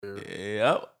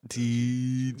Yep.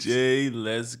 DJ,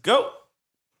 let's go.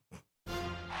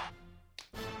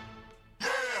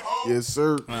 Yes,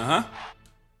 sir.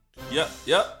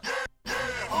 Yep. We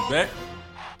back.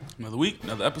 Another week,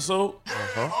 another episode.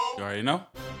 You already know.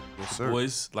 Yes, sir.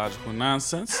 Boys, Logical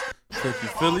Nonsense. Filthy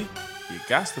Philly. You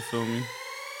got to feel me.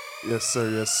 Yes, sir.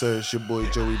 Yes, sir. It's your boy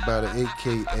Joey Bowder,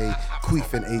 a.k.a.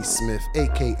 Queefin A. Smith,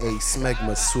 a.k.a.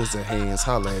 Smegma Swizzle Hands.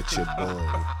 Holla at your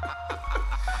boy.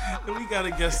 And we got a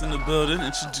guest in the building.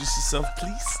 Introduce yourself,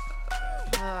 please.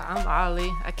 I'm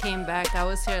Ollie. I came back. I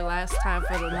was here last time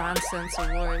for the Nonsense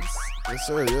Awards. Yes,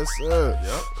 sir. Yes, sir.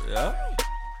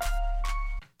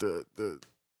 Yep.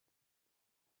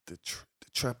 The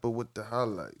trapper with the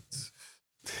highlights.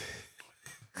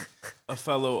 A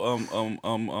fellow,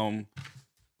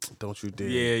 Don't you dare.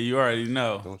 yeah, you already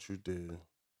know. Don't you dare.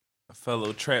 A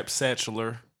fellow trap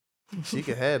satcheler. She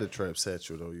could have a trap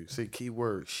satchel, though. You see,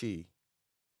 keyword, she.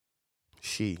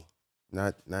 She.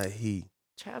 Not he.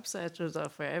 Trap satchels are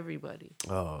for everybody.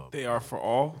 Oh. They are for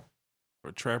all,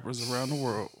 for trappers around the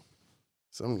world.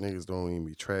 Some niggas don't even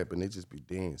be trapping, they just be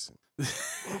dancing.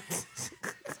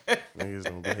 Niggas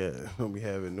don't be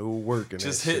having no work in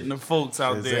Just that hitting shit. the folks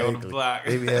out there on the block.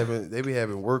 They be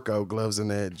having workout gloves in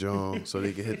that joint so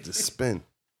they can hit the spin.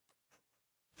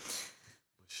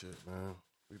 Shit, man.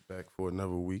 We back for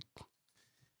another week.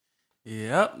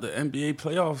 Yep, the NBA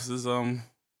playoffs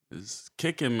is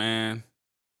kicking, man.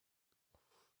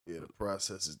 Yeah, the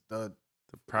process is done.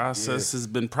 The process has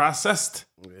been processed.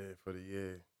 Yeah, for the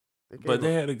year. But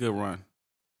they had a good run.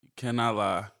 You cannot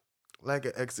lie. Like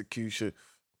an execution,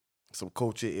 some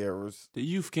coaching errors. The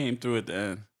youth came through at the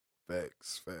end.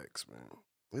 Facts, man.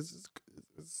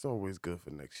 It's always good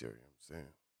for next year, you know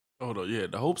what I'm saying? Oh, yeah,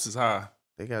 the hopes is high.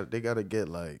 They got to get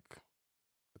like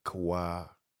a Kawhi,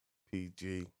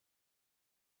 PG.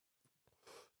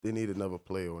 They need another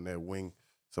player on that wing.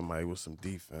 Somebody with some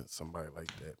defense, somebody like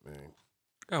that, man.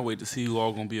 Gotta wait to see who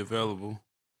all gonna be available.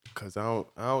 Cause I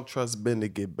don't trust Ben to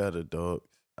get better, dog.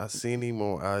 I seen him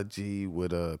on IG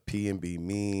with P&B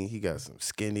Mean. He got some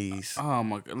skinnies. Oh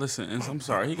my God! Listen, and I'm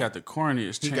sorry, he got the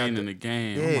corniest chain in the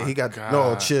game. Yeah, oh he got God.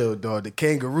 no chill, dog. The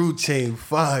kangaroo chain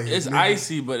fire. It's nigga.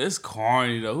 icy, but it's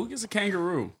corny though. Who gets a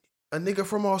kangaroo? A nigga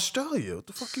from Australia. What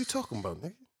the fuck you talking about,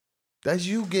 nigga? That's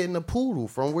you getting a poodle.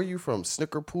 From where you from?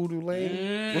 Snicker Poodle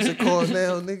Lane? What's it called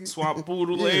now, nigga? Swamp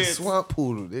Poodle Yeah, Lane. Swamp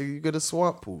Poodle. Nigga, you get a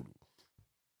Swamp Poodle.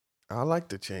 I like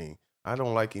the chain. I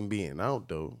don't like him being out,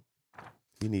 though.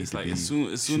 He needs It's to like be as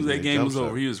soon as shooting that game was jump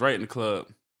over, shot. he was right in the club.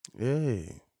 Yeah.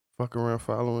 Fuck around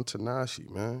following Tanashi,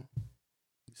 man.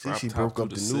 See, Drop she top broke through up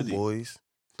the the city. new boys.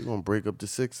 She gonna break up the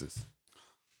Sixers.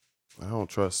 I don't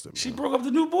trust her, She man. broke up the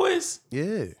new boys?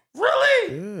 Yeah.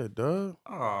 Really? Yeah, dog.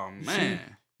 Oh man.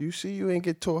 You see you ain't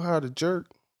get taught how to jerk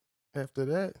after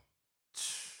that.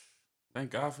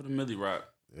 Thank God for the Millie Rock.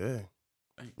 Yeah.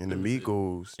 Thank And the goodness.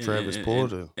 Migos, And- Travis and-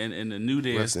 Porter. and the new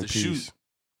dance, Rest in the peace. shoot,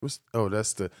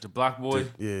 That's the the Block Boy.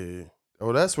 yeah.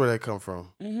 Oh, that's where that come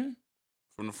from. Mm-hmm.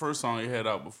 From the first song he had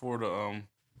out before the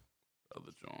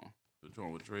other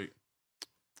joint with Drake.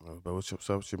 But what's up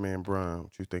with your man Brian?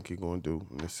 What you think he gonna do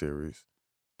in this series?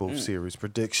 Both series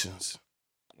predictions.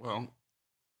 Well,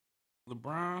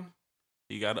 LeBron,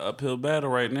 he got an uphill battle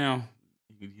right now.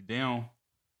 He down.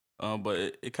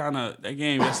 But it kind of, that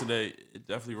game yesterday, it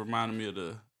definitely reminded me of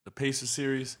the Pacers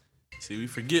series. See, we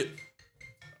forget.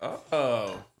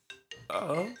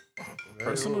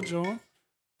 Personal joint.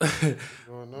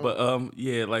 But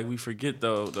yeah, like we forget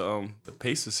though, the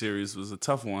Pacers series was a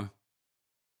tough one.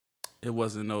 It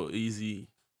wasn't no easy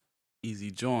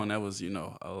joint. That was, a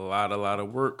lot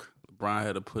of work. LeBron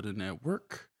had to put in that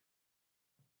work.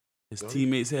 His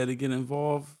teammates had to get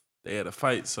involved. They had to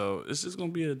fight. So it's just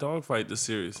gonna be a dogfight this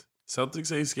series.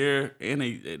 Celtics ain't scared, and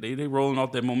they rolling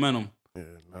off their momentum. Yeah,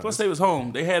 Plus they was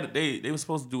home. They were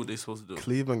supposed to do what they supposed to do.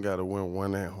 Cleveland got to win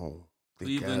one at home.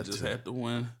 Cleveland just had to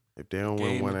win. If they don't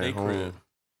win game one at at they home, crib.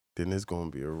 then it's gonna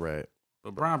be a wrap.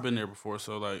 But Brian been there before,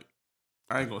 so like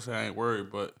I ain't gonna say I ain't worried,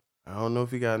 but I don't know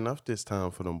if he got enough this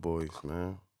time for them boys,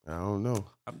 man. I don't know.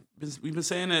 we've been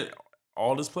saying that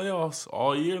all this playoffs,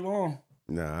 all year long.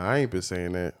 Nah, I ain't been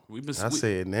saying that. I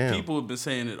say it now. People have been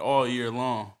saying it all year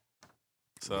long.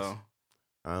 So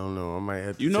I don't know. I might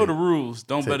have to you know the rules.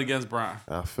 Don't bet against Brian.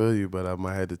 I feel you, but I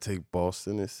might have to take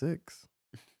Boston at 6.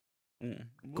 We'll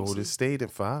Golden see. State at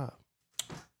 5.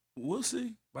 We'll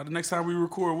see. By the next time we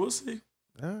record, we'll see.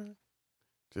 All right.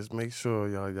 Just make sure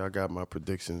y'all got my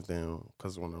predictions down,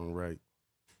 cause when I'm right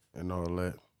and all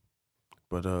that.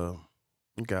 But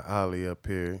we got Ollie up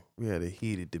here. We had a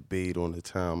heated debate on the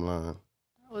timeline.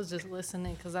 I was just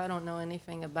listening because I don't know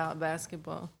anything about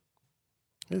basketball.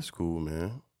 It's cool,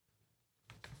 man.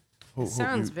 Hope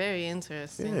Sounds you- very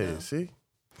interesting. Yeah, though. see?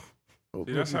 Hope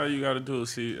That's you- how you got to do it.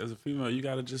 See, as a female, you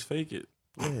got to just fake it.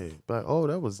 Yeah, but oh,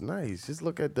 that was nice. Just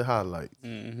look at the highlights.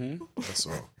 Mm-hmm. That's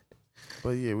all.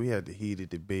 But yeah, we had the heated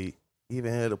debate.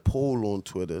 Even had a poll on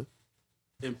Twitter.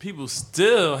 And people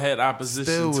still had opposition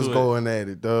Still was to it. going at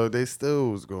it, dog. They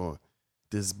still was going.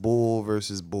 This bull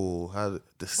versus bull. How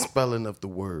the spelling of the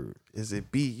word. Is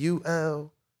it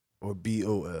B-U-L or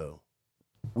B-O-L?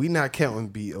 We not counting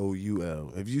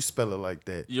B-O-U-L. If you spell it like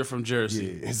that. You're from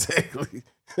Jersey. Yeah, exactly.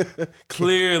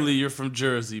 Clearly, you're from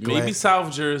Jersey. Maybe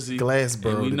South Jersey.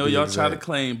 Glassboro. And we to know be y'all try to exact.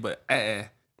 claim, but Yeah,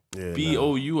 nah.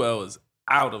 B-O-U-L is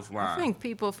out of I line. think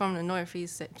people from the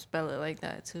Northeast spell it like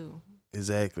that too.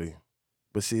 Exactly.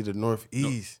 But see, the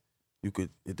Northeast,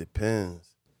 it depends.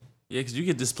 Yeah, because you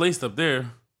get displaced up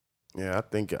there. Yeah, I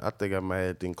think I might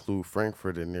have to include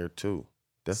Frankfurt in there too.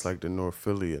 That's like the North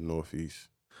Philly of Northeast.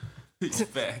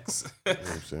 Facts. You know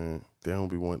what I'm saying? They don't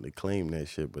be wanting to claim that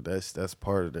shit, but that's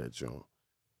part of that joint.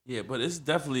 Yeah, but it's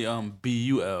definitely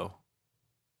B-U-L.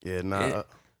 Yeah, nah.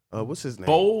 What's his name?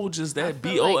 Bowl, just I that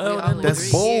feel like we B-O-L. all That's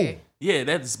agree bold. here. Yeah,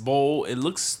 that's bowl. It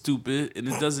looks stupid, and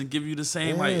it doesn't give you the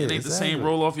same, like, it Yeah, ain't the same exactly.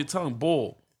 roll off your tongue.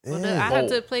 Bowl. Well, Yeah. I have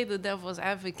Bold. to play the devil's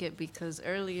advocate because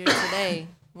earlier today,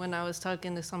 when I was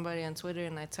talking to somebody on Twitter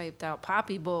and I typed out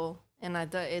Poppy Bowl, and I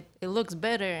thought it looks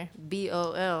better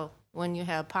B-O-L when you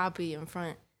have Poppy in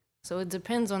front. So it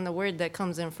depends on the word that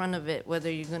comes in front of it,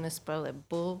 whether you're gonna spell it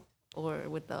bull or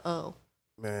with the O.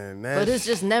 Man, But it's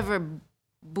just never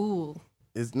bull.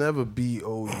 it's never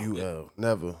B-O-U-L.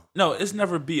 Never. No, it's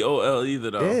never B-O-L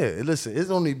either, though. Yeah, listen, it's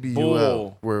only B-U-L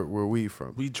Bull. where we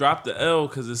from. We dropped the L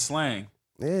because it's slang.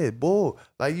 Yeah, bull.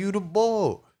 Like you the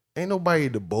bull. Ain't nobody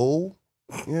the bull.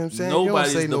 You know what I'm saying? You don't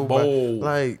Nobody's say the nobody. bull.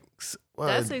 Like,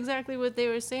 That's exactly what they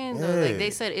were saying, though. Yeah. Like, they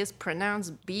said it's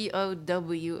pronounced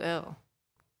B-O-W-L.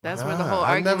 That's where the whole I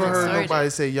argument never heard started. nobody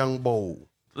say young bull.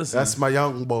 Listen, That's my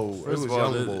young bull. It first was of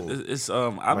all, young bull. it's I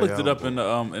My looked it young up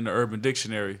in the Urban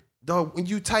Dictionary. Dog, when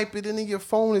you type it into your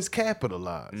phone, it's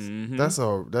capitalized. Mhm.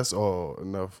 That's all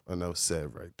enough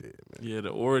said right there, man. Yeah, the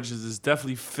origins is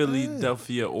definitely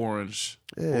Philadelphia orange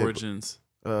Yeah, origins.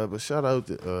 But shout out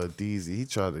to DZ. He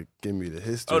tried to give me the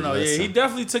history. Oh no, yeah, lesson. he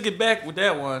definitely took it back with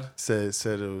that one. said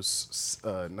it was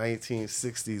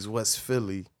 1960s West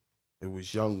Philly. It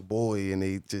was young boy, and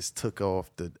they just took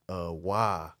off the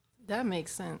Y. That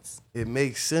makes sense. It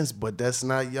makes sense, but that's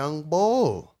not young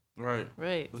boy. Right,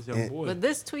 Right. this young boy. But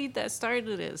this tweet that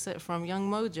started it said from Young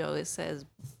Mojo, it says,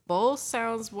 bowl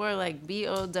sounds more like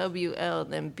B-O-W-L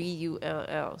than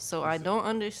B-U-L-L. So I don't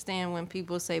understand when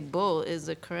people say bull is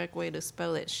the correct way to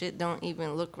spell it. Shit don't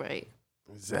even look right.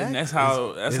 Exactly. And that's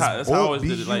how I always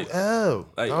did it. Like, B-U-L.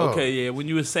 Like, Dog. okay, yeah, when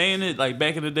you were saying it, like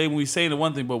back in the day when we saying it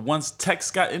one thing, but once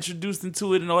text got introduced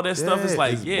into it and all that stuff, it's Yeah,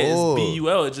 like, it's it's bull.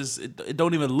 B-U-L. It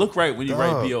don't even look right when you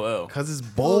write Dog, B-O-L. Cause it's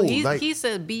Well, bold. he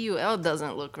said B-U-L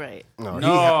doesn't look right. no,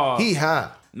 No. he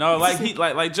high. No,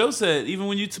 like Joe said, even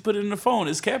when you put it in the phone,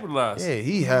 it's capitalized. Yeah,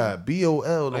 he high.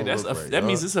 B-O-L don't Like that's look right. that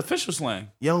means dog. it's official slang.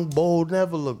 Young bold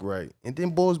never look right. And then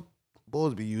boys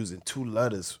be using two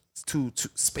letters, two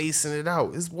spacing it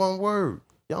out. It's one word.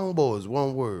 Young boy is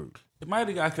one word. It might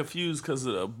have got confused because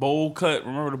of the bowl cut.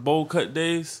 Remember the bowl cut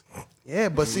days? Yeah,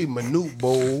 but see, Manute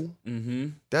Bowl, Mm-hmm.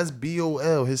 that's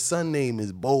B-O-L. His son name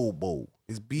is Bowl Bowl.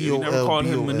 It's You B-O-L. never called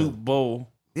him B-O-L. Manute Bowl.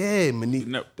 Yeah, Manute.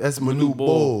 never- That's Manute Manute Bowl.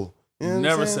 Bowl. You know You what I'm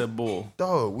never saying? said bull.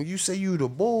 Dog, when you say you the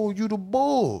bull, you the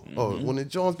bull. Oh, when the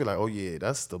Jones be like, oh yeah,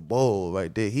 that's the bull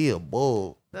right there. He a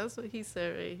bull. That's what he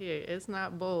said right here. It's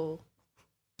not bowl.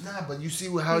 Nah, but you see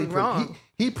how he He put wrong.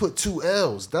 he put two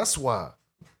L's. That's why.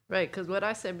 Right, because what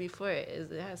I said before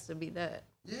is it has to be that.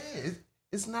 Yeah,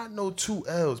 it's not no two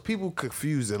L's. People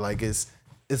confuse it like it's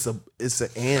an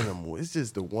animal. It's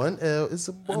just the one L. It's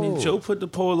a I bull. mean, Joe put the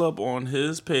poll up on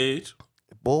his page,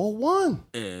 Bull won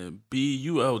and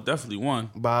B-U-L definitely won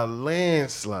by a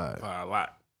landslide. by a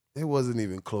lot. It wasn't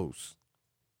even close.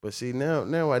 But see,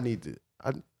 now I need to.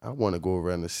 I want to go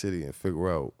around the city and figure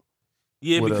out.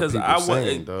 Yeah, What are because people I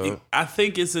saying, dog? I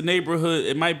think it's a neighborhood.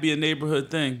 It might be a neighborhood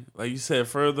thing, like you said.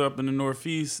 Further up in the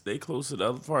Northeast, they close to the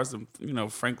other parts of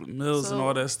Franklin Mills and So-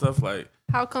 all that stuff. Like,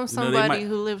 How come know, they somebody might-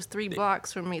 who lives 3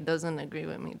 blocks from me doesn't agree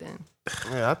with me then?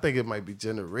 Yeah, I think it might be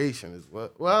generation as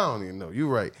well. Well, I don't even know. You're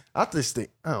right. I just think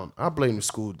I blame the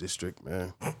school district,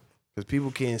 man, because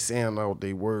people can't sound out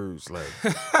their words like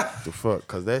the fuck.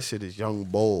 Because that shit is young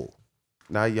bowl,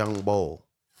 not young bowl.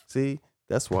 See,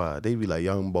 that's why they be like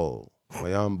young bowl or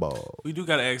young bowl. we do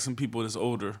gotta ask some people that's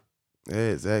older. Yeah,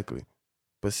 exactly.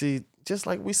 But see, just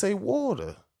like we say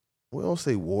water, we don't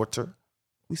say water.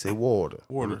 We say water.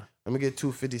 Water. Let me get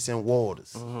 2 50-cent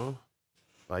waters. Uh-huh.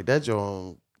 Like that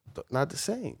joint, not the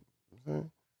same. Okay?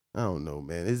 I don't know,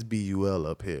 man. It's BUL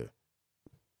up here.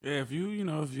 Yeah, if you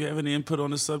have any input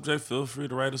on the subject, feel free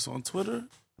to write us on Twitter,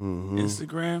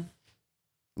 Instagram.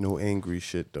 No angry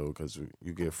shit though, because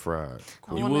you get fried.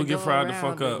 I You wanna will get go fried the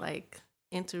fuck around and, up. like,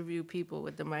 interview people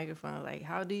with the microphone. Like,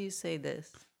 how do you say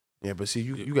this? Yeah, but see,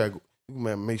 you gotta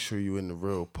make sure you in the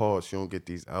real parts. You don't get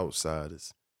these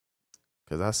outsiders.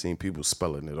 Cause I seen people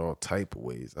spelling it all type of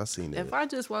ways. I seen it. If I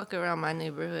just walk around my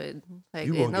neighborhood, like,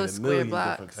 You there's gonna no get a square million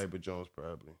different blocks, type of Jones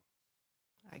probably.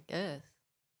 I guess.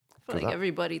 I feel 'Cause like I-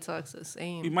 everybody talks the You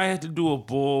same. might have to do a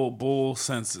bull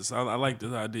census. I like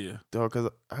this idea. Dog, cause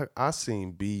I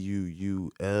seen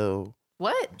BUUL,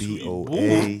 What?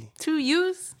 BOA. 2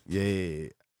 U's? Yeah,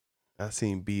 I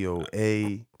seen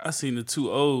BOA. I seen the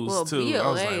 2 O's Well, too. I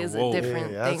BOA was like, is whoa. a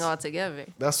different Yeah, thing that's- altogether.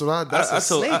 That's what I. That's a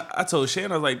snake. I told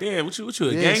Shannon, I was like, damn, what you a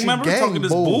Yeah, gang she member gang talking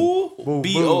this bull. bull? Bull,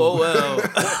 BOOL.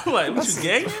 Like, what you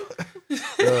ganging?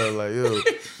 Like yo,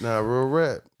 nah, real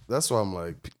rap. That's why I'm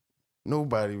like,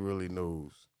 nobody really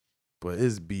knows, but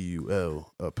it's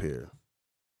BUL up here.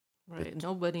 Right.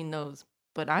 Nobody knows.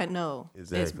 But I know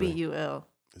Exactly. it's BUL.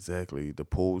 Exactly. The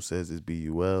poll says it's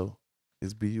BUL.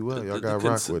 It's BUL. Y'all The got to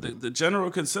rock with it. The general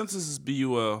consensus is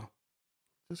BUL.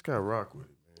 Just got to rock with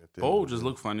it, man. At the end Bowl of the just day.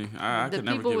 look funny. I The could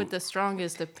never people get with the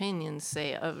strongest opinions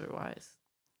say otherwise.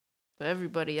 But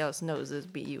everybody else knows it's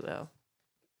BUL.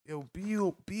 Yo,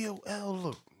 BUL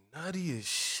look nutty as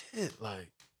shit. Like,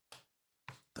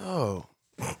 dog.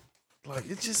 Like,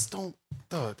 it just don't,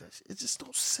 dog, it just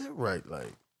don't sit right.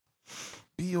 Like,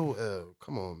 BOL.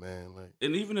 Come on, man. Like,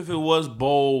 And even if it was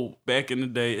bowl back in the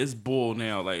day, it's bull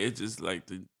now. Like, it's just like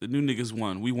the new niggas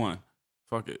won. We won.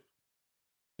 Fuck it.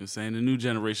 You know what I'm saying? The new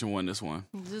generation won this one.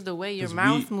 Just the way your 'Cause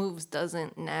mouth moves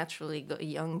doesn't naturally go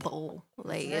young bowl.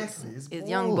 Like Exactly, it's it's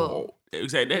young bowl. bowl.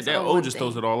 Exactly. It's That all O one just thing.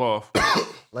 throws it all off.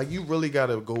 like you really got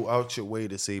to go out your way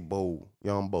to say bowl,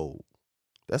 young bowl.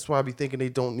 That's why I be thinking they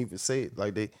don't even say it.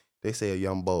 Like, they say a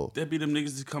young bowl. That be them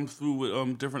niggas that come through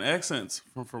with different accents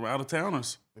from out of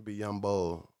towners. It be young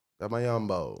bowl. That my young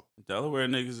bowl. Delaware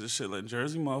niggas and shit like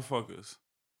Jersey motherfuckers.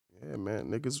 Yeah, man.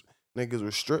 Niggas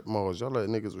with strip malls. Y'all let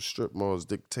niggas with strip malls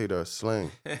dictate our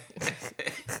slang.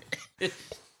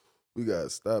 We gotta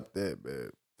stop that,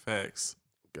 man. Facts.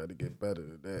 Gotta get better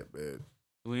than that, man.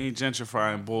 We ain't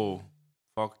gentrifying bull.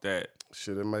 Fuck that.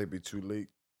 Shit, it might be too late.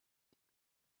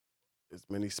 As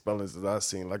many spellings as I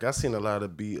seen. Like, I seen a lot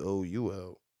of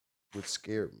BOUL, which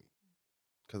scared me.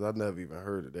 Because I never even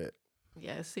heard of that.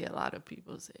 Yeah, I see a lot of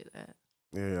people say that.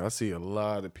 Yeah, I see a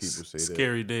lot of people say that.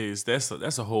 Scary days. That's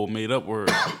a whole made up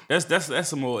word. That's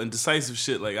some more indecisive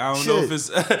shit. Like I don't know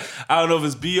if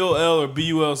it's BOL or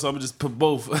BUL. So I'm gonna just put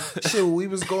both. Shit, we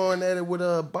was going at it with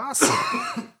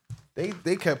Bossa.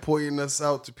 They kept pointing us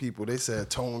out to people. They said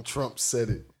Tone Trump said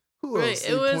it. Who Right, else?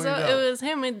 it was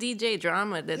him and DJ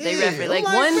Drama that they Yeah, referenced. Like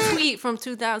like one that. tweet from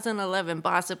 2011,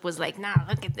 Bossip was like, "Nah,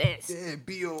 look at this." Yeah,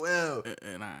 BOL.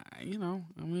 And I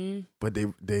mean, But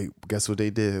they guess what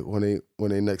they did when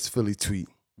they next Philly tweet?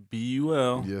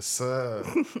 BUL. Yes, sir.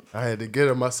 I had to get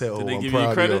them. I said, "Oh, Did they I'm give you proud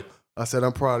of credit? y'all." I said,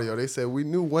 "I'm proud of y'all." They said, "We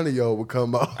knew one of y'all would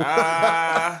come out."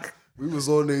 Ah. We was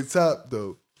on their top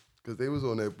though, because they was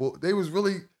on their. They was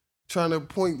really trying to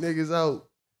point niggas out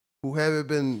who haven't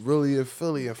been really in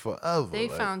Philly in forever. They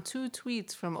like, found 2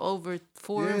 tweets from over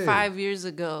 4 or Yeah. 5 years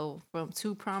ago from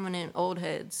 2 prominent old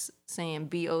heads saying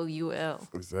BOUL.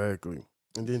 exactly,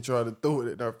 and then try to throw it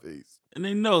in our face. And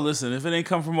they know, listen, if it ain't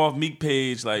come from off Meek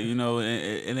page, like,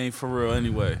 it ain't for real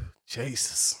anyway.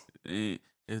 Jesus.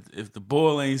 If the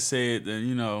bull ain't said,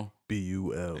 then, BUL.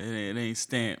 it ain't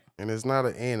stamped. And it's not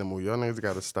an animal. Y'all niggas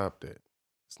got to stop that.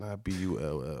 It's not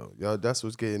BULL. Y'all, that's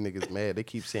what's getting niggas mad. They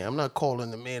keep saying, I'm not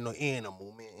calling the man no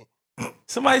animal, man.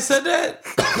 Somebody said that?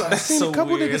 I've seen a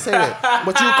couple niggas say that.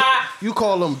 But you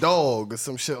call them dog or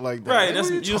some shit like that. Right, Like, that's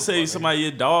what you talking say about, somebody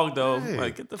your dog though. Yeah.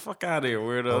 Like, get the fuck out of here,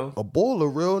 weirdo. nigga? A bull a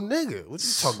real nigga. What you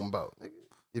talking about, nigga?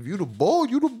 If you the bull,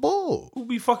 you the bull. Who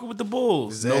be fucking with the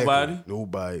bulls? Exactly. Nobody.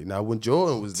 Nobody. Now when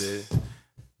Jordan was there,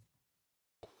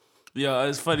 Yeah,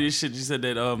 it's funny as shit. You said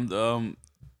that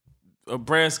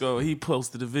Brasco, he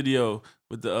posted a video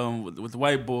with the with the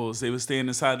white bulls. They were staying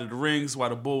inside of the rings while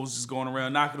the bull was just going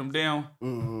around knocking them down.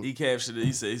 Mm-hmm. He captured it.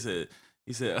 He said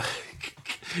he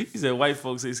said white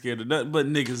folks ain't scared of nothing but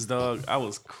niggas, dog. I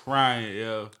was crying,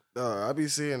 yo. I be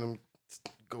seeing them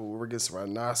go against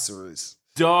rhinoceros,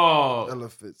 Dog.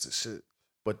 elephants and shit.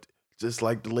 But just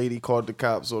like the lady called the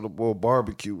cops on the bull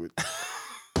barbecue with.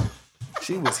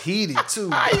 She was heated too.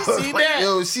 I see Like, that.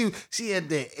 yo, she had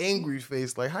that angry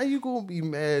face. Like, how you gonna be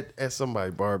mad at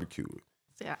somebody barbecuing?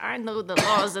 Yeah, I know the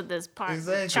laws of this part.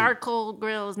 Exactly. Charcoal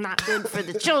grill is not good for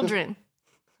the children.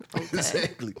 Okay.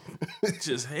 Exactly.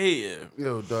 Just hate it.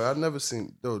 Yo, dog, I never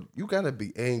seen. Though you gotta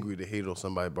be angry to hate on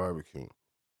somebody barbecue.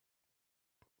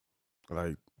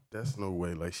 Like that's no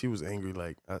way. Like she was angry.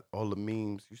 Like all the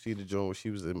memes. You see the joint where she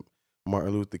was in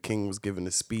Martin Luther King was giving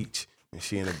a speech and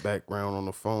she in the background on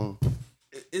the phone.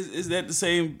 Is that the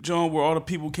same joint where all the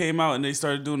people came out and they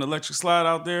started doing electric slide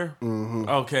out there? Mm-hmm.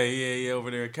 Okay, yeah,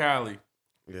 over there in Cali.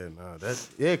 Yeah, nah,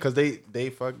 because they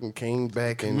fucking came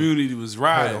back and Community was had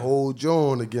riding. a whole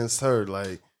joint against her.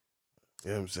 Like, you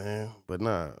know what I'm saying? But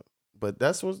nah, but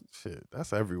that's what shit.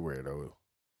 That's everywhere though.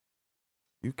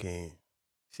 You can't.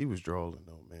 She was drawing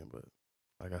though, man. But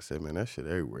like I said, man, that shit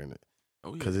everywhere in it. Oh,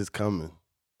 yeah. Because it's coming.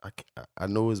 I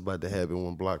know it's about to happen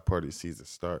when block party season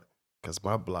start. Because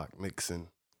my block mixing.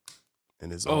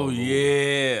 And it's all Oh, over.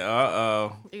 yeah.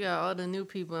 Uh-oh. You got all the new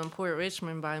people in Port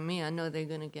Richmond by me. I know they're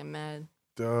gonna get mad.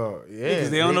 Dog, yeah. Because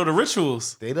they don't know the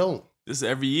rituals. They don't. This is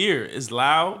every year. It's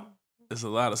loud. There's a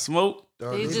lot of smoke.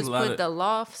 Dog, They There's just a lot put of- the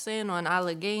lofts in on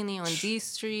Allegheny on D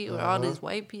Street where all these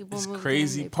white people It's moved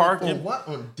crazy in. They put- parking. On what?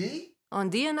 On D? On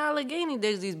D and Allegheny,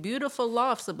 there's these beautiful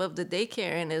lofts above the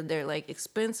daycare, and they're like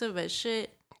expensive as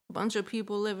shit. A bunch of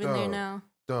people living there Dog. now.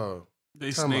 Dog.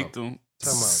 They Time snaked out. them.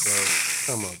 Time out, dog.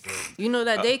 Time out, dog. You know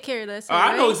that daycare that's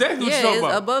I know right? exactly what yeah, you're talking it's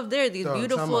about. above there. These Dog,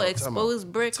 beautiful time out,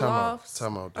 exposed brick Time out. lofts.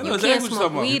 Time out, I dog. know You exactly can't what you're smoke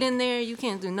talking about. weed in there. You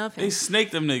can't do nothing. They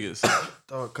snaked them niggas.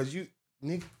 Dog, because you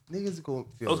niggas going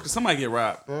Oh, because somebody get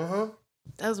robbed. Uh-huh.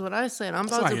 That's what I said. I'm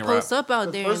about Somebody to get post robbed. up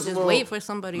out there and First of just all, wait for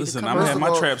somebody listen, to I'm come gonna out.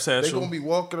 have my trap They satchel. gonna be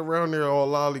walking around there all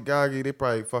lollygaggy. They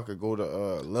probably fucking go to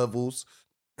levels,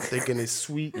 thinking it's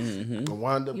sweet, and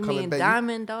wind up You coming mean back.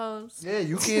 diamond dogs? Yeah,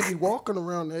 you can't be walking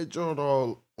around that joint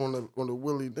all on the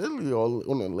willy nilly all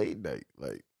on a late night.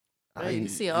 Like, You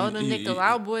see all the you-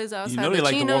 Nicolau boys outside You know the they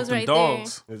like to walk chinos them right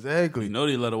dogs. exactly. You know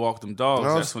they let her walk them dogs.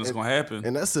 No, That's when it's and- gonna happen.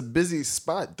 And that's a busy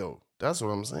spot though. That's what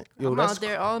I'm saying. there. Yo, I'm that's out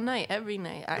there all night, every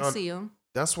night. I Dog, see them.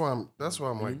 That's why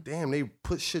I'm like, damn, they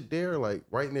put shit there like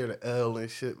right near the L and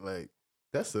shit. Like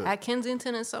that's a At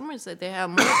Kensington and Somerset, they have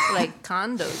more like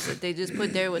condos that they just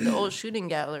put there with the old shooting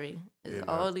gallery. It's Yeah,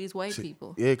 all these white shit.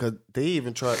 people. Yeah, cause they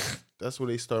even tried. That's where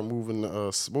they start moving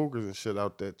the smokers and shit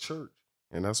out that church,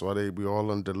 and that's why they be all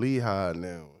under Lehigh now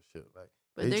and shit. Like,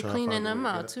 But they they're tryna cleaning find a them way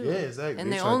to out get too. Yeah, exactly.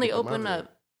 And They they tryna only get them open out of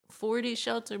up 40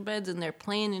 shelter beds, and they're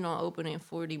planning on opening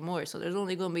 40 more. So there's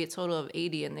only going to be a total of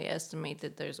 80, and they estimate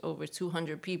that there's over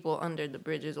 200 people under the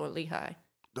bridges on Lehigh.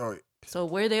 there. Dog, So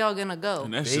where they all gonna go?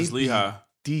 And that's they just be Lehigh.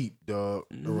 deep, dog,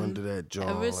 under that jaw.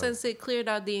 Ever like, since they cleared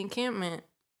out the encampment,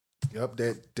 Yep,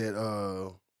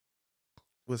 that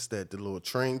what's that? The little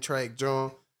train track,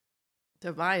 John.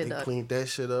 the They viaduct, cleaned that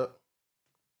shit up.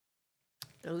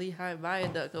 the Lehigh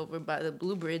Viaduct over by the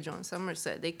Blue Bridge on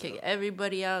Somerset, they kick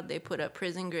everybody out. They put up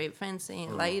prison grade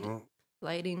fencing,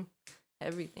 lighting,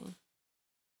 everything.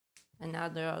 And now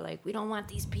they're all like, we don't want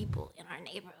these people in our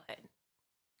neighborhood.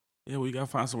 Yeah, we gotta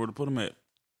find somewhere to put them at.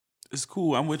 It's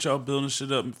cool. I'm with y'all building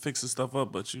shit up and fixing stuff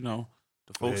up, but you know,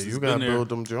 the folks Yeah, that's you been gotta there. build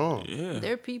them, John. Yeah,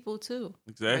 They're people too,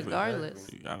 exactly. regardless.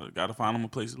 You gotta find them a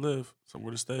place to live,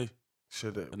 somewhere to stay,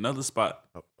 Shit, another spot.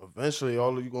 eventually,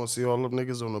 all of you gonna see all them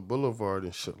niggas on the boulevard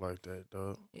and shit like that,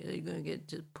 dog. Yeah, you're gonna get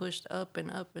just pushed up and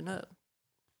up and up.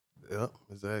 Yep,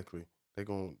 exactly.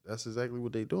 That's exactly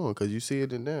what they doing, cause you see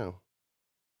it in them.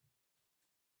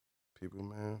 People,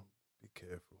 man, be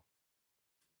careful.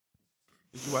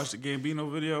 Did you watch the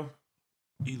Gambino video?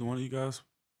 Either one of you guys?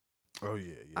 Oh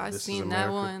yeah, yeah. I This Is seen that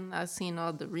America. one. I seen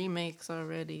all the remakes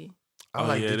already. I Oh,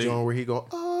 like yeah, the they- joint where he go,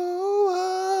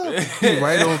 he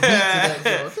right on beat to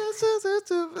that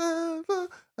joint.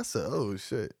 I said, oh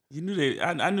shit. You knew they.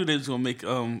 I knew they was gonna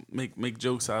make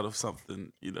jokes out of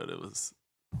something. You know,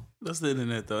 that's the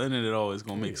internet though. Internet always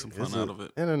gonna make some fun out of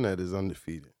it. Internet is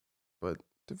undefeated, but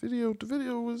the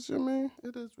video was, I mean,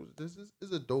 it is what it is.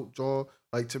 It's a dope joint.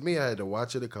 Like to me, I had to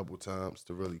watch it a couple times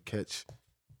to really catch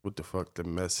what the fuck the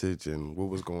message and what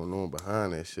was going on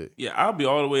behind that shit. Yeah, I'll be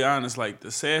all the way honest. Like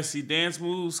the sassy dance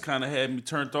moves kind of had me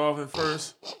turned off at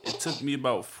first. It took me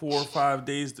about 4 or 5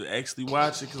 days to actually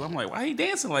watch it because I'm like, why he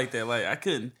dancing like that? Like I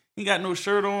couldn't. He got no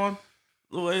shirt on,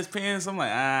 little ass pants. I'm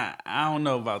like, I don't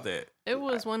know about that. It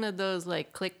was one of those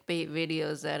like clickbait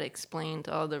videos that explained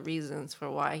all the reasons for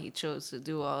why he chose to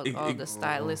do all the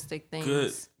stylistic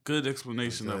things. Good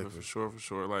explanation of it Exactly. for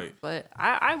sure. Like But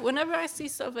I whenever I see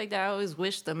stuff like that, I always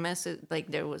wish the message, like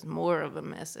there was more of a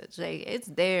message. Like it's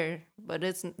there, but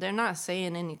they're not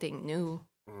saying anything new.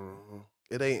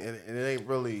 It ain't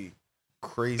really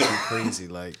crazy.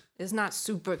 Like It's not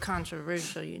super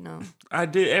controversial, you know. I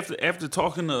did after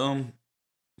talking to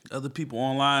other people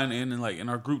online and in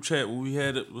our group chat when we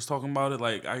had it was talking about it.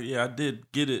 Like I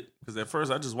did get it because at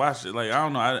first I just watched it. Like I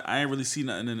don't know, I ain't really see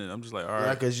nothing in it. I'm just like, all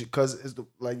right, because it's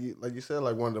like you said,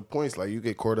 like one of the points, like you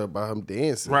get caught up by him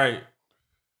dancing, right.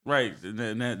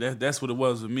 And that's what it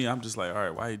was with me. I'm just like, all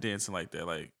right, why you dancing like that?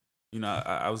 Like, you know,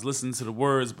 I was listening to the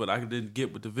words, but I didn't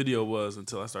get what the video was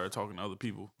until I started talking to other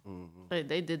people. Mm-hmm. Like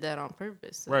they did that on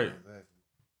purpose. So. Right.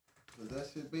 But that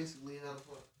shit basically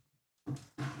how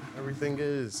everything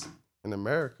is in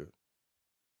America.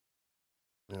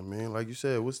 You know what I mean? Like you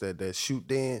said, what's that? That shoot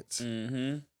dance.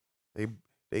 Mm-hmm.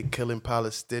 They killing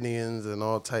Palestinians and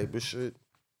all type of shit.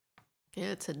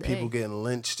 Yeah, today. People getting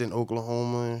lynched in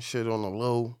Oklahoma and shit on the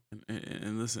low.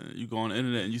 And listen, you go on the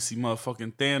internet and you see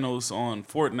motherfucking Thanos on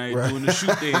Fortnite doing the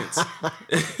shoot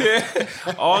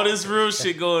dance. All this real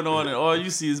shit going on, and all you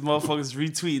see is motherfuckers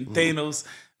retweeting Thanos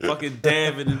fucking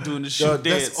dabbing and doing the shoot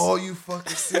dance. That's all you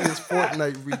fucking see is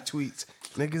Fortnite retweets.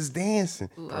 Niggas dancing.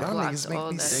 Ooh, Y'all niggas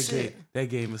make me sick. That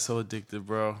game is so addictive,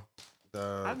 bro.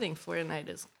 I think Fortnite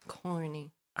is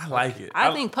corny. I like it.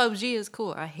 I think PUBG is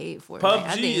cool. I hate Fortnite.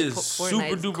 PUBG is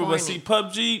super duper, corny. But see,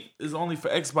 PUBG is only for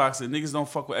Xbox, and niggas don't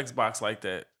fuck with Xbox like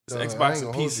that. It's Xbox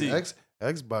and PC.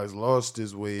 Xbox lost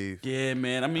his wave. Yeah,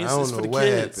 man. I mean, it's for the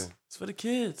kids. Happened. It's for the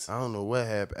kids. I don't know what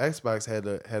happened. Xbox had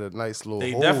a nice little.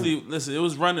 They hold. definitely listen. It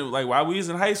was running like while we was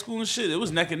in high school and shit. It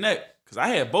was neck and neck because I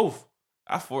had both.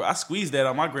 I squeezed that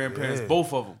on my grandparents,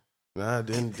 both of them. Nah,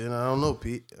 then I don't know.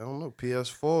 I don't know.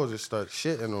 PS4 just start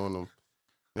shitting on them.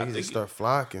 Niggas just start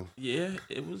flocking. Yeah,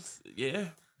 it was. Yeah,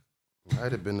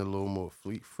 might have been a little more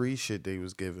free shit they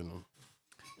was giving them.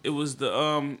 It was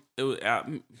the It was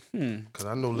because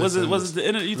I know. Was it the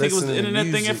internet? You think it was the internet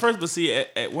thing at first? But see,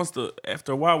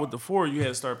 after a while with the 4, you had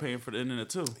to start paying for the internet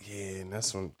too. Yeah, and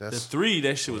that's the 3.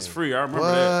 That shit was free. I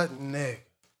remember that. Nick?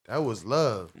 That was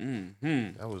love.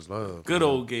 Mm-hmm. That was love. Good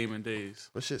old gaming days.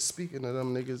 But shit, speaking of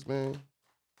them niggas, man.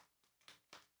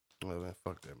 Well, man,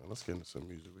 fuck that, man. Let's get into some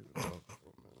music.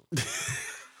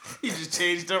 He just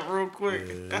changed up real quick.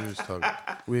 Yeah, we was talking.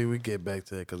 we get back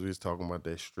to that because we was talking about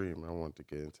that stream. I wanted to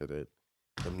get into that.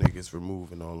 Them niggas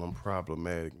removing all them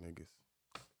problematic niggas.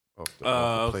 Off the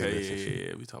okay,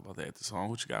 yeah. We talk about that at the song.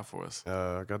 What you got for us?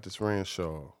 I got this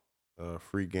Ranshaw,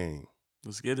 Free Game.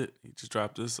 Let's get it. He just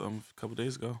dropped this a couple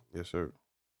days ago. Yes, sir.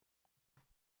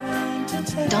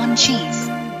 Don Cheese.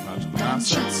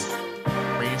 Nonsense.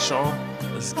 Ranshaw.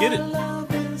 Let's get it.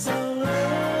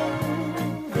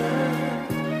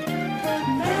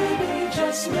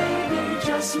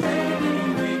 Just maybe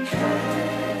we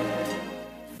can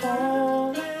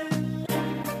fall in.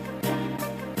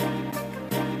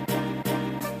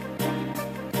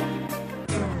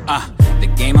 The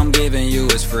game I'm giving you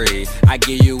is free. I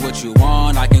give you what you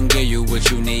want, I can give you what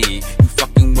you need. You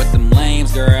fucking with them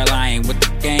lames, girl, I ain't with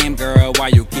the game, girl. Why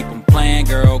you keep them playing,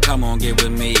 girl? Come on, get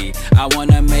with me. I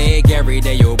wanna make every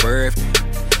day your birthday.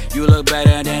 You look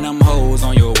better than them hoes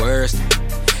on your worst.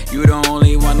 You the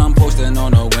only one I'm posting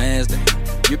on a Wednesday.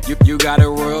 You got a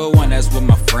real one, that's what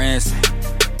my friends say.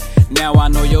 Now I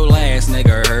know your last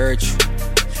nigga hurt you.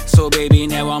 So baby,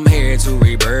 now I'm here to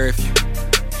rebirth you.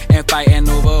 And fighting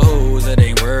over hoes, it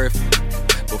ain't worth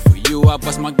it. But for you, I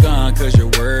bust my gun, cause you're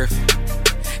worth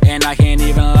it. And I can't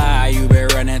even lie, you been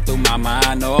running through my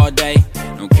mind all day.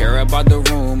 Don't care about the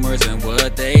rumors and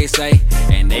what they say.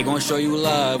 And they gon' show you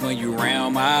love when you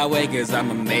round my way. Cause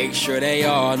I'ma make sure they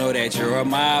all know that you're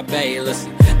my bae.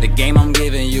 Listen, the game I'm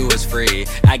giving you is free.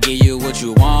 I give you what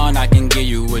you want, I can give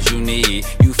you what you need.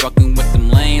 You fucking with them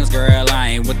lames, girl, I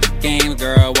ain't with the games,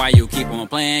 girl. Why you keep on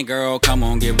playing, girl? Come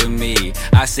on, get with me.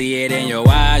 I see it in your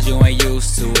eyes, you ain't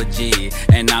used to a G.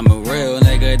 And I'm a real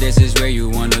nigga, this is where you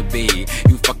wanna be.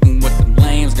 You fucking with them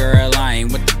lames, girl, I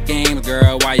ain't with the games,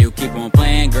 girl. Why you keep on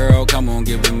playing, girl? Come on,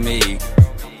 get with me.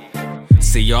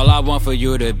 See, all I want for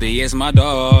you to be is my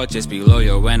dog. Just be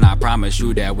loyal and I promise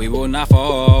you that we will not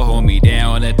fall. Hold me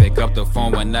down and pick up the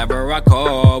phone whenever I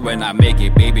call. When I make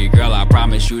it, baby girl, I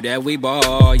promise you that we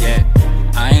ball, yeah.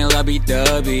 I ain't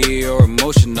lovey-dovey or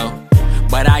emotional,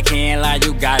 but I can't lie,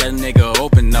 you got a nigga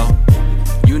open though.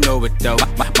 You know it though,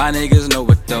 my niggas know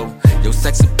it though. Your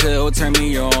sex appeal turn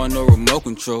me on, no remote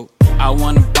control. I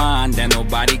want a bond that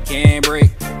nobody can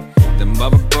break. Them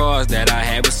other bras that I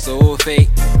had was so fake.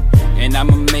 And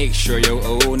I'ma make sure your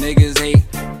old niggas hate.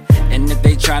 And if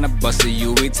they tryna bust at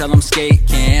you, we tell them skate.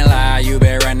 Can't lie, you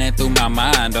been running through my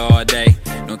mind all day.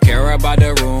 Don't care about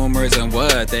the rumors and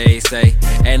what they say.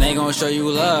 And they gon' show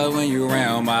you love when you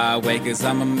round my way. Cause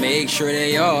I'ma make sure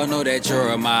they all know that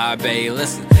you're my bae.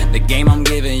 Listen, The game I'm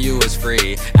giving you is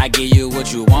free. I give you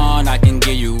what you want, I can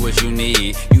give you what you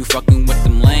need. You fucking with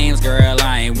them lames, girl,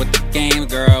 I ain't with the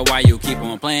games, girl. Why you keep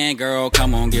on playing, girl?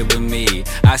 Come on, get with me.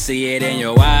 I see it in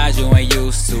your eyes, you ain't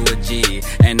used to a G.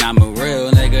 And I'm a real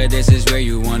nigga, this is where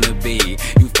you wanna be.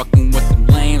 You fucking with them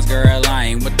lames, girl, I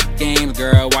ain't with the games,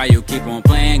 girl. Why you keep on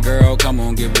playing, girl? Come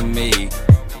on, get with me.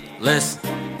 Listen,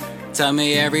 tell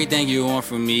me everything you want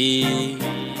from me.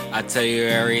 I tell you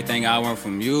everything I want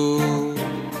from you.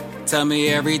 Tell me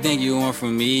everything you want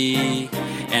from me,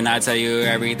 and I tell you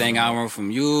everything I want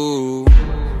from you.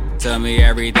 Tell me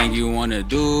everything you wanna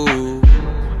do,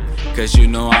 cause you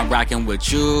know I'm rocking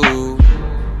with you.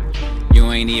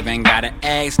 You ain't even gotta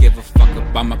ask, give a fuck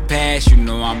about my past, you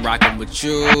know I'm rocking with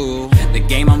you. The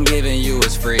game I'm giving you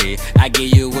is free. I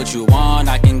give you what you want,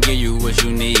 I can give you what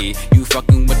you need. You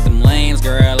fucking with them lames,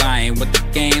 girl, I ain't with the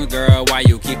games, girl. Why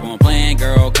you keep on playing,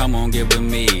 girl? Come on, get with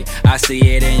me. I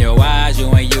see it in your eyes,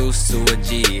 you ain't used to a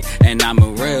G. And I'm a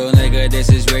real nigga, this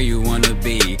is where you wanna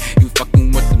be. You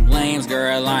fucking with them lames,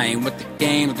 girl, I ain't with the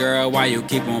games, girl. Why you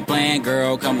keep on playing,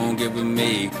 girl? Come on, get with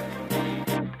me.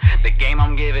 The game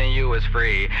I'm giving you is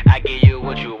free. I give you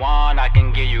what you want, I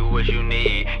can give you what you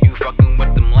need. You fucking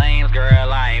with them lames,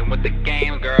 girl, I ain't with the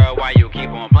games, girl. Why you keep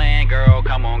on playing, girl?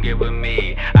 Come on, get with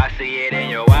me. I see it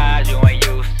in your eyes, you ain't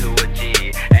used to a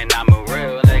G. And I'm a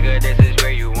real nigga, this is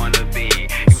where you wanna be.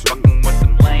 You fucking with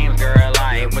them lames, girl,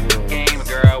 I ain't with the games,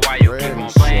 girl. Why you keep on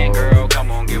playing, girl?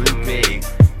 Come on, get with me.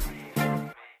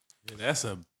 Yeah, that's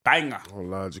a banger.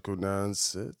 Logical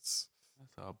nonsense.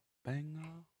 That's a banger.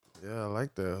 Yeah, I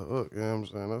like that hook. You know what I'm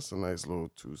saying? That's a nice little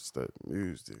two-step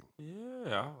music.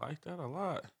 Yeah, I like that a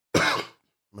lot.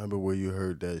 Remember where you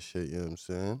heard that shit, you know what I'm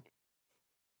saying?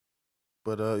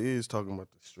 But you was talking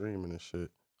about the streaming and shit.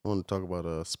 I want to talk about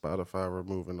Spotify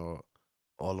removing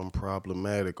all them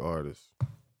problematic artists.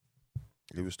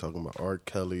 He was talking about R.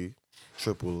 Kelly,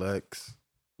 Triple X.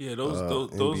 Yeah, those were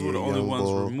NBA the only ones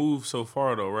Youngboy. removed so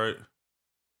far, though, right?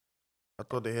 I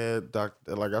thought they had I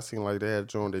seen like they had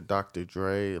joined the Dr.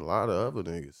 Dre, a lot of other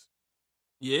niggas.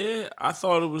 Yeah, I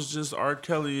thought it was just R.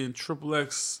 Kelly and Triple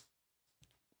X.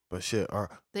 But shit,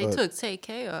 They took Take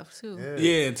K off too.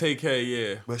 Yeah, and Take K,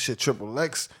 yeah. But shit, Triple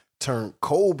X turned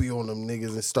Kobe on them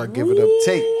niggas and start giving them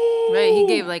tape. Right, he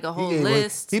gave like a whole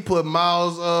list. He put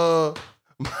Miles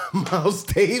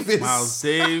Davis. Miles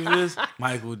Davis,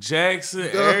 Michael Jackson,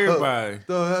 everybody.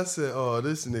 No, I said, oh,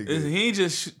 this nigga. He ain't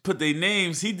just put their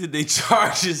names, he did their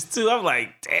charges too. I'm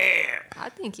like, damn. I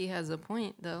think he has a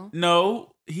point though.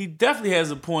 No, he definitely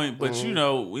has a point, but you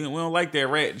know, we don't like that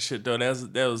rat and shit though.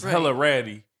 That was hella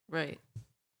ratty. Right.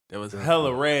 That was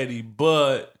hella ratty,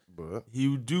 but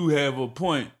you do have a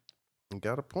point. He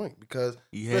got a point because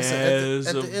He listen, has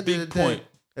at the a end of big the point. day,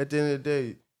 at the end of the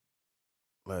day,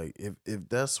 like if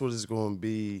that's what it's going to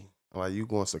be, like you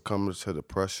going to succumb to the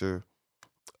pressure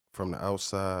from the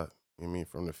outside. I mean,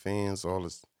 from the fans, all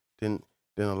this. Then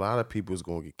a lot of people is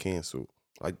going to get canceled.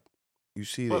 Like you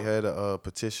see, they had a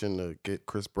petition to get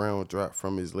Chris Brown dropped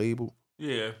from his label.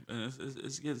 Yeah, and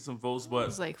it's getting some votes, It but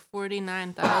was like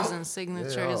 49,000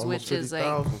 signatures, which is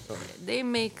like they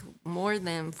make more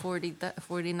than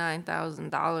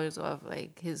 $49,000 off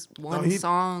like his one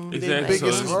song. Exactly. The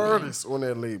biggest artist on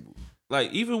that label.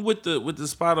 like even with the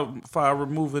Spotify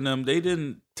removing them, they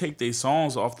didn't take their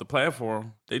songs off the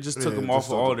platform. They just took them off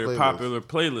of all their popular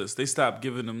playlists. They stopped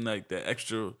giving them like the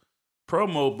extra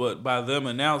promo, but by them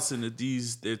announcing that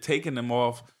they're taking them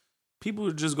off, people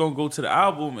are just gonna go to the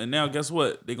album, and now guess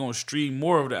what? They're gonna stream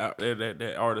more of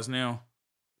that artist now.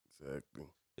 Exactly.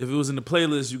 If it was in the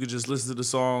playlist, you could just listen to the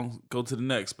song, go to the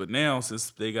next. But now,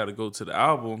 since they got to go to the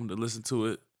album to listen to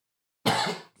it,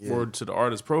 forward to the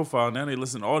artist profile, now they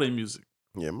listen to all their music.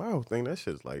 Yeah, my whole thing, that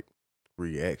shit's like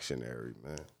reactionary,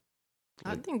 man.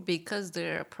 I think because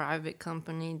they're a private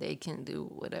company, they can do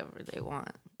whatever they want.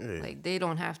 Yeah. Like they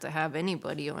don't have to have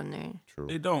anybody on there. True.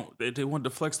 They don't. They wanted to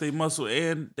flex their muscle,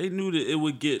 and they knew that it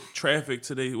would get traffic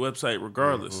to their website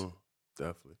regardless. Mhm.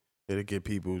 Definitely. It'll get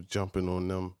people jumping on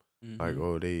them like,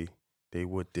 oh, they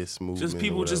with this movement. Just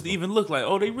people just even look like,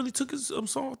 oh, they really took his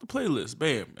song off the playlist.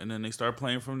 Bam. And then they start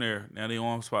playing from there. Now they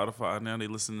on Spotify. Now they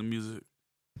listen to music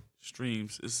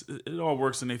streams. It all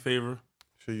works in their favor.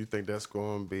 So you think that's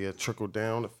going to be a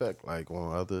trickle-down effect, like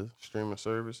on other streaming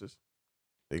services?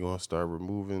 They going to start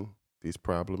removing these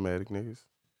problematic niggas?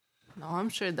 No, I'm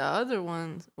sure the other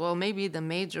ones, well, maybe the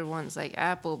major ones like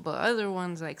Apple, but other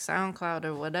ones like SoundCloud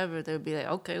or whatever, they'll be like,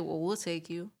 okay, well, we'll take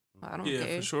you. I don't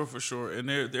care. Yeah, for sure. And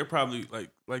they're probably,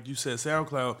 like you said,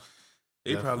 SoundCloud,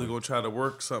 they probably going to try to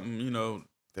work something,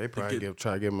 They probably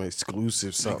try to give them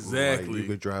exclusive something. Exactly. Like you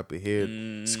could drop it here.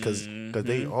 Because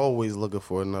they always looking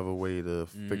for another way to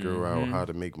figure out how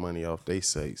to make money off they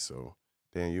site. So,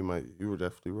 damn, you were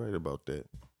definitely right about that.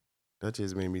 That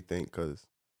just made me think because,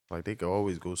 like, they could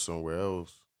always go somewhere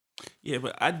else. Yeah,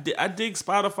 but I dig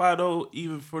Spotify, though,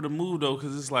 even for the move, though,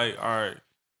 because it's like, all right,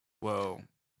 well,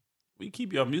 we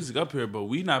keep y'all music up here, but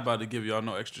we not about to give y'all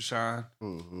no extra shine.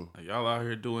 Mm-hmm. Like, y'all out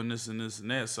here doing this and this and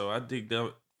that. So I dig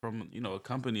that from, a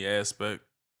company aspect,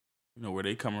 where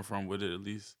they coming from with it, at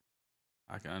least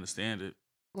I can understand it.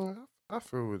 Well, I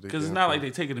feel what they Because it's not like they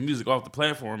taking the music off the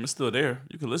platform. It's still there.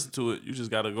 You can listen to it. You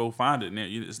just got to go find it. And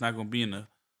it's not going to be in the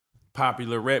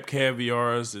popular rap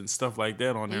caviars and stuff like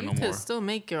that on there You no more. could still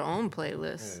make your own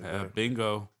playlist.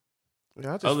 Bingo. Yeah,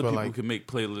 I just Other feel people like can make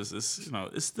playlists.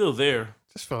 It's still there.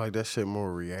 just feel like that shit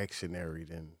more reactionary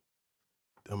than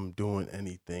them doing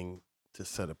anything to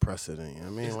set a precedent. I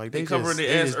mean, like they they covering just, their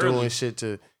they ass just early. doing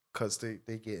shit cause they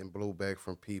getting blowback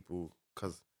from people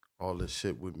cause all this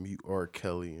shit with mute R.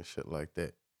 Kelly and shit like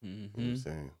that. You know what I'm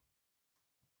saying?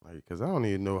 Like, cause I don't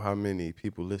even know how many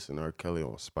people listen to R. Kelly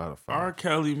on Spotify. R.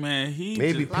 Kelly, man, he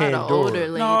Maybe just, A lot of older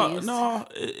Pandora. ladies. No,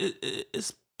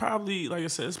 it's probably, like I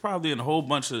said, it's probably in a whole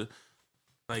bunch of,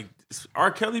 like,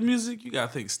 R. Kelly music. You gotta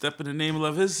think "Step in the Name of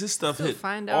Love." His stuff Still hit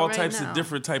find out all right types now. of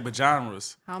different type of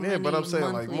genres. How Yeah, many but I'm saying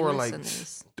like monthly more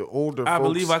listeners? like the older I folks.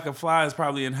 Believe I Can Fly is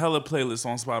probably in hella playlists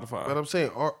on Spotify. But I'm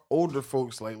saying older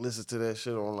folks like listen to that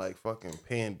shit on like fucking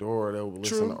Pandora. They'll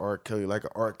listen to R. Kelly, like an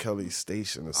R. Kelly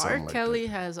station or something R. like Kelly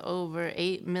has over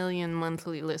 8 million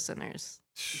monthly listeners.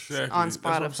 Exactly. on That's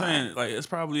what I'm Spotify. saying. Like, it's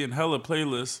probably in hella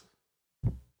playlists.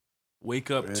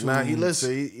 Wake up that. to And now he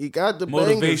listen. He got the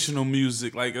bangers. motivational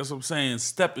music. Like, that's what I'm saying.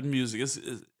 Stepping music. It's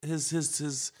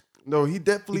his No, he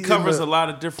definitely he covers in a lot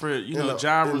of different,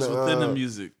 genres within the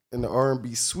music. in the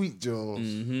R&B sweet Jones,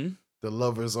 Mm-hmm. the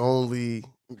lovers only,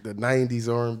 the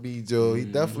 '90s R&B Joe. He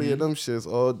definitely in them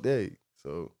shits all day.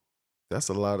 So that's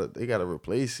a lot of. They got to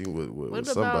replace him with What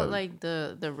somebody. about like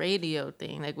the radio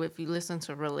thing? Like if you listen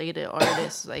to related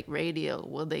artists like radio,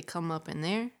 will they come up in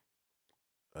there?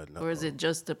 No. Or is it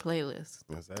just the playlist?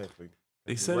 Exactly?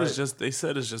 They You're said right.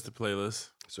 it's just a playlist.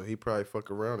 So he probably fuck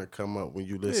around and come up when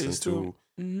you listen he's to still-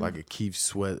 Mhm. like a Keith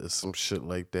Sweat or some shit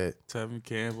like that. Tevin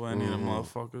Campbell, any of them Mhm.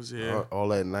 motherfuckers, yeah. All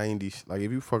that '90s. Like if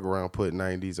you fuck around, put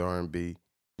 '90s R&B,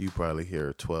 you probably hear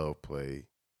a 12 play,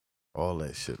 all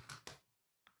that shit.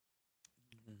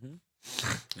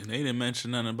 And they didn't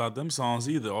mention nothing about them songs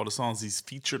either. All the songs he's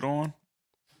featured on.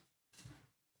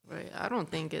 Right. I don't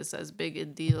think it's as big a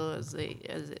deal as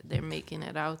they're making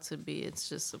it out to be. It's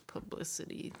just a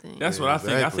publicity thing. That's Yeah, what I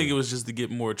think. I exactly. think it was just to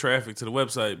get more traffic to the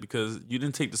website because you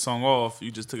didn't take the song off. You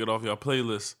just took it off your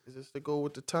playlist. It's just to go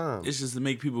with the time. It's just to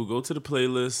make people go to the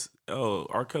playlist. Oh,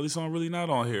 R. Kelly song really not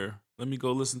on here. Let me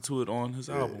go listen to it on his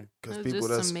album. Because It's people just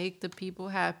that's to make the people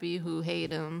happy who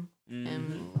hate him,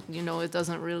 and it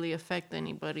doesn't really affect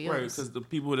anybody Right, else. because the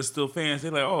people that are still fans,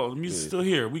 they're like, oh, the music's still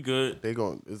here. We good. they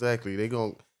gon'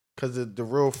 because the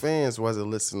real fans wasn't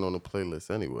listening on the playlist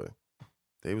anyway.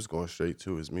 They was going straight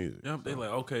to his music. Yep, they like,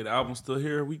 okay, the album's still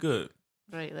here. We good.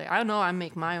 Right. Like I know I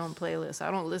make my own playlist.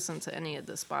 I don't listen to any of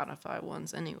the Spotify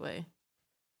ones anyway.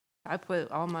 I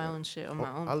put all my own shit on my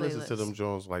own I playlist. listen to them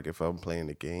Jones like if I'm playing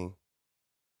the game.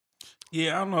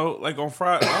 Yeah, I don't know. Like on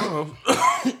Friday, I don't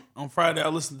know. On Friday, I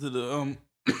listen to the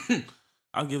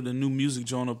I'll give the new music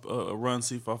joint a run,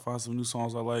 see if I find some new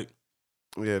songs I like.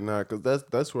 Yeah, nah, because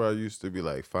that's where I used to be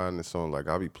like finding the song. Like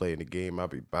I'll be playing the game, I'll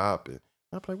be bopping.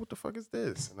 I'm like, what the fuck is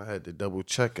this? And I had to double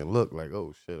check and look like,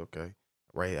 oh shit, okay.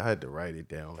 Right, I had to write it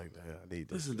down like that. I need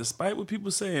this. Listen, despite what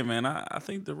people saying, man, I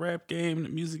think the rap game, the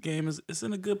music game it's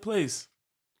in a good place.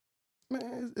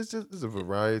 Man, it's a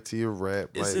variety of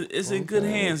rap. It's in good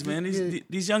hands, man.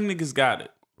 These young niggas got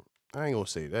it. I ain't gonna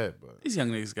say that, but These young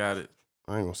niggas got it.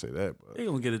 I ain't gonna say that, but They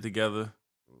gonna get it together.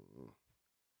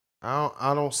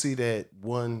 I don't see that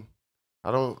one.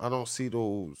 I don't see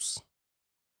those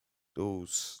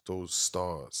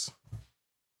stars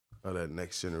of that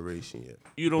next generation yet.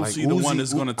 You don't Like see the one Uzi-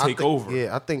 that's gonna I take think- over.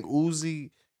 Yeah, I think Uzi.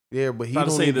 Yeah, but he About to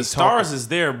don't say even the be stars talking- is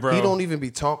there, bro. He don't even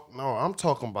be talking. No, I'm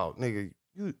talking about nigga.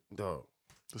 You dog.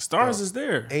 The stars Dog. is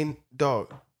there. Ain't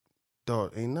dog.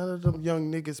 Ain't none of them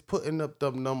young niggas putting up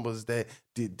them numbers that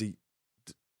the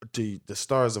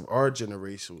stars of our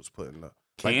generation was putting up.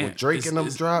 Like when Can't. Drake and them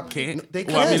drop, Can't. they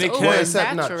Well, I can't. mean, they It's can.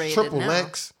 Except not oversaturated Triple now.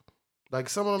 X. Like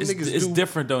some of them niggas It's do.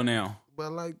 different though now.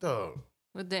 But like dog.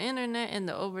 With the internet and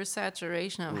the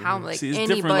oversaturation of how like See, it's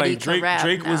anybody different. Like can rap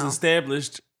Drake was now.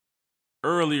 established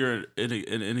earlier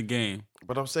in the game.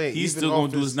 But I'm saying He's even still off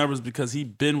gonna do his numbers because he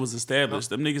was established.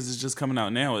 Them niggas is just coming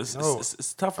out now. It's No,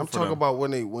 it's tougher I'm for talking them. about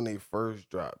when they first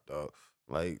dropped, dog.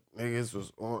 Like niggas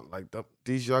was on like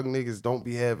these young niggas don't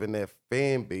be having that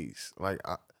fan base. Like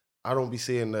I don't be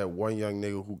seeing that one young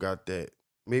nigga who got that.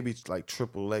 Maybe like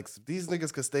Triple X. If these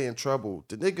niggas could stay in trouble,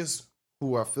 the niggas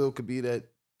who I feel could be that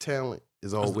talent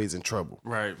is always in trouble.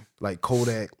 Right. Like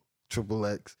Kodak, Triple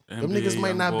X. Them NBA niggas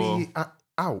might not Youngboy. be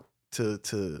out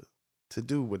to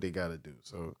do what they gotta do.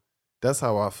 So that's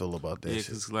how I feel about that Yeah, shit.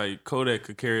 because like Kodak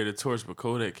could carry the torch, but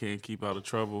Kodak can't keep out of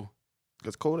trouble.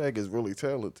 Because Kodak is really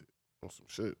talented on some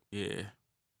shit. Yeah.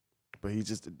 But he's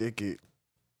just a dickhead.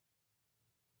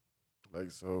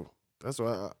 Like, so that's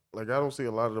why I don't see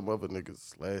a lot of them other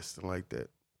niggas lasting like that.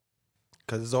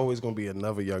 Because there's always going to be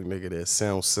another young nigga that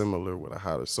sounds similar with a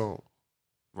hotter song.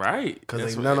 Right. Because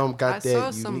That's ain't what- none of them got I that saw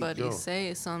unique somebody joint.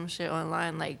 say some shit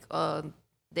online like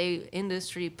they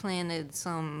industry planted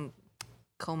some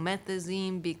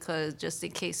comethazine because just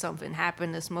in case something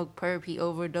happened to Smoke Perp, he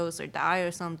overdose or die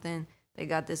or something. They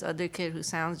got this other kid who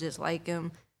sounds just like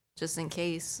him, just in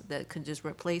case that could just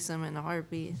replace him in a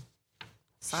heartbeat.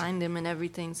 Signed him and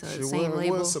everything to the Shit, same it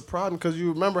label. wasn't surprising because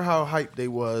you remember how hyped they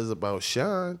was about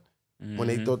Sean when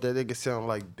they thought that nigga sound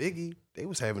like Biggie. They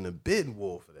was having a bidding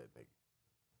war for that nigga.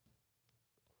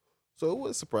 So it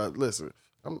was surprising. Listen,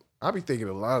 I be thinking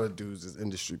a lot of dudes is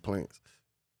industry plants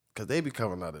because they be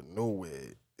coming out of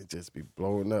nowhere and just be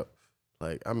blowing up.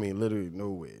 Like, I mean, literally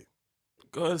nowhere.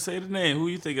 Go ahead and say the name. Who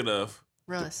you thinking of?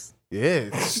 Russ. Yeah,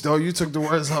 no, you took the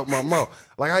words out my mouth.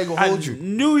 Like, I ain't gonna hold you.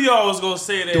 Knew y'all was gonna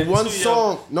say that. The one too,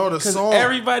 song, no, the Because song.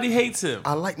 everybody hates him.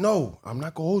 I'm not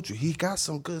gonna hold you. He got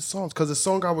some good songs. Cause the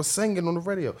song I was singing on the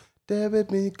radio. There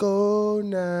with me go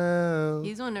now.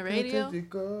 He's on the radio? Let me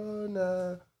go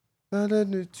now. Now let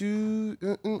me do-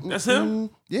 That's him?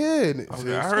 Yeah.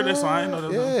 Okay, I heard that song. I didn't know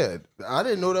that was Yeah. I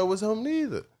didn't know that was him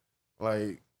neither.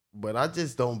 Like, but I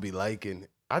just don't be liking.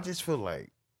 I just feel like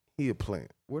he a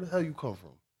plant. Where the hell you come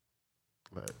from?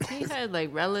 Like, He had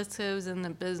like relatives in the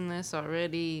business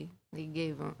already.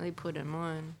 They put him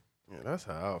on. yeah, that's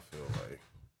how I feel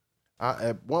like.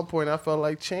 At one point I felt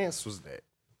like Chance was that.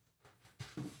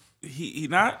 He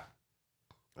not.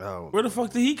 Oh, Where the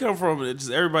fuck did he come from? It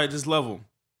just everybody just love him.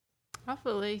 I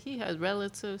feel like he has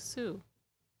relatives too.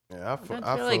 yeah, I feel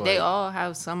like they all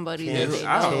have somebody that Chance, they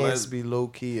I don't know. know. Chance be low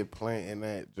key at planting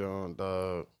that, John,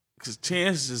 dog. Cause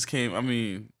Chance just came. I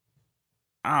mean,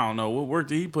 I don't know what work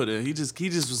did he put in. He just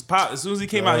was pop. As soon as he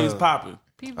came out, he was popping.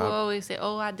 People always say,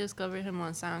 "Oh, I discovered him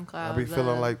on SoundCloud." I be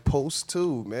feeling like Post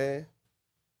too, man.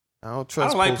 I don't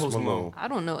trust like Post Post Malone. Malone. I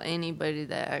don't know anybody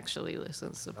that actually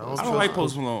listens to Post I I don't Malone. like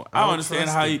Post Malone. I I don't don't understand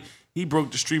trust how him. he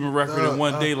broke the streaming record in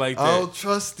one day like I that. don't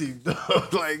trust him,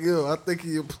 dog. Like, yo, I think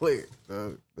he a player.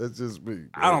 Dog. That's just me.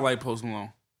 I don't like Post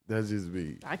Malone. That's just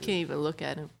me. I can't even look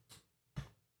at him.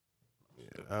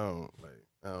 Yeah, I don't know,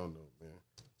 man.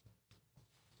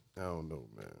 I don't know,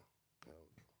 man.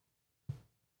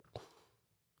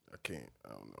 I can't. I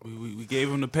don't know. We gave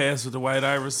him the pass with the White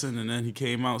Iverson, and then he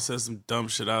came out and said some dumb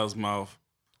shit out of his mouth.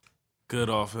 Good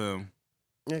off him.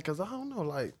 Yeah, cause I don't know.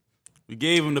 Like, We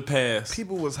gave him the pass.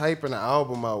 people was hyping the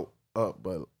album up,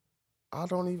 but I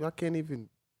can't even.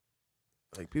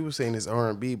 Like, people saying it's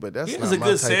R&B, but that's He not has a my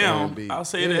good type of sound. R&B. I'll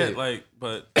say Yeah. that. Like,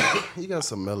 but He got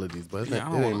some melodies, but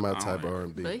Yeah, it ain't my I don't type of like-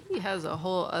 R&B. But he has a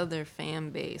whole other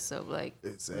fan base of like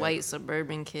Exactly. white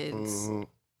suburban kids, Mhm.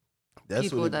 That's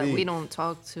people what it that be. we don't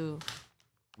talk to.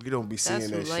 We don't be seeing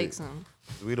That's that who likes shit. him.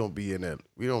 We don't be in that.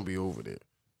 We don't be over there.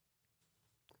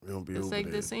 We don't be It's over like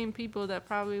there. the same people that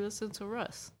probably listen to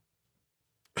Russ.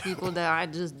 People that I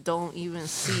just don't even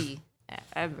see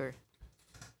ever.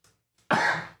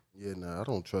 Yeah, nah, I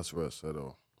don't trust Russ at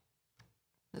all.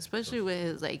 Especially with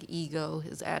his like ego,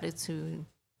 his attitude.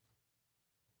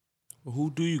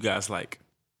 who do you guys like?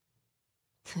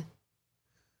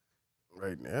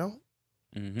 Right now,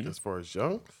 Mm-hmm. as far as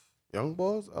young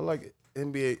boys, I like it.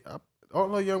 NBA. All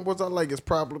the young boys I like is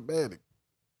problematic.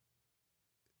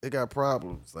 They got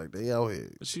problems. Like, they out here.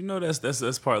 But you know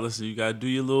that's part. Listen, you gotta do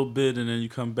your little bit, and then you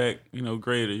come back,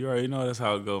 greater. You already know that's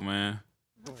how it go, man.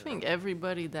 I think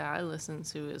everybody that I listen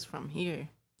to is from here.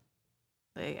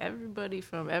 Like everybody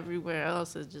from everywhere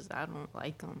else is just I don't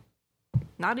like them.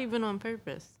 Not even on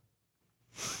purpose.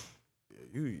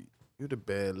 Yeah, you the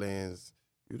Badlands.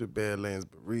 You the Badlands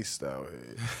barista out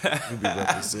here. You be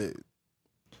representing.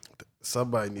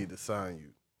 Somebody need to sign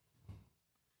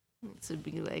you. To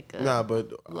be like a Nah,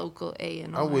 but local A&R.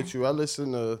 I'm with you. I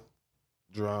listen to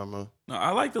Drama. No,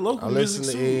 I like the local I music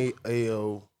listen too. to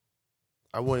AO.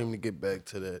 I want him to get back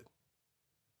to that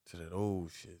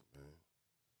old shit, man.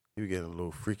 He was getting a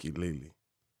little freaky lately.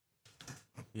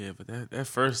 Yeah, but that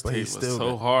first But he tape was still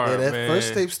so hard, Yeah, that man.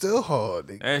 first tape still hard.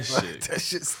 Nigga. That shit that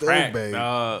shit still crack, bang.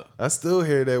 dog. I still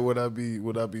hear that when I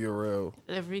be around.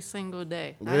 Every single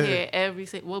day. Yeah. I hear every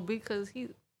single. Well, because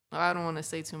I don't want to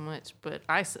say too much, but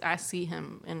I see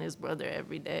him and his brother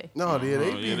every day. No, yeah, they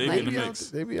Yeah, be, they be in the out, mix.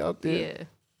 they be out there. Yeah.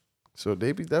 So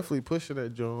they be definitely pushing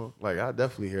that joint. Like I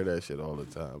definitely hear that shit all the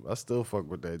time. I still fuck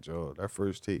with that joint. That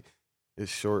first tape,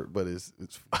 it's short, but it's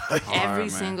Hard, Every man.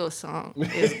 single song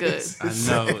is good. I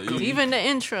know. Even the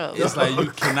intro. It's like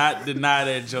you cannot deny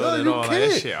that joke No, at you all. Like, that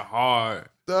can't. shit hard.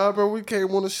 Dog, bro, we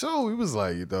came on the show. We was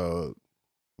like, dog,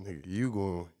 nigga, you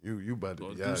about to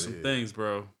Gonna be do out some of here. things,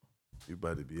 bro. You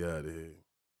about to be out of here.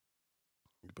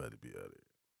 You about to be out of here.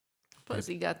 Plus,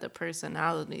 he got the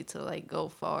personality to like go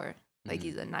far. Like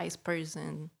he's a nice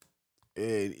person.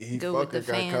 And he Good with fucking the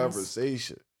got fans.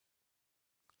 conversation.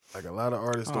 Like a lot of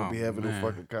artists don't Oh, be having man. no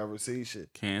fucking conversation.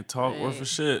 Can't talk worth Right. of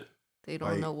shit. They don't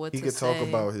Like, know what he to could say. talk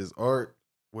about his art,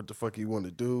 what the fuck he want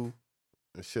to do,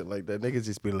 and shit like that. Niggas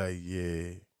just be like,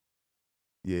 yeah,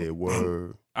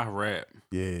 word, I rap.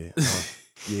 yeah,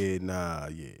 yeah, nah,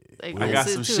 yeah. Like, I got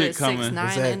listen some to shit a coming. 6ix9ine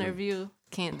Exactly. interview.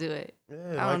 Can't do it. Yeah, I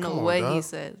don't like, know come on, what he dog.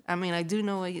 said. I mean, I do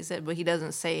know what he said, but he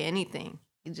doesn't say anything.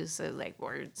 He just says like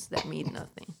words that mean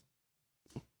nothing.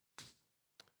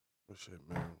 Oh, shit,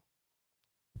 man.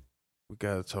 We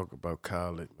gotta talk about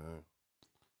Khaled, man.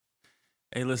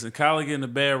 Hey, listen, Khaled getting a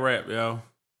bad rap, yo.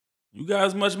 You got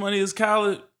as much money as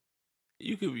Khaled.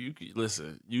 You could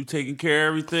listen. You taking care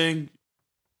of everything.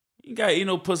 You got to eat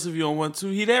no pussy if you don't want to.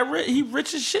 He that rich. He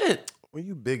rich as shit. When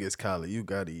you big as Khaled, you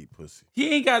gotta eat pussy. He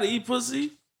ain't got to eat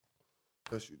pussy.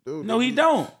 Yes, you do. No, nigga. he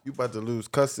don't. You about to lose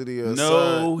custody of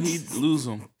No, side. he lose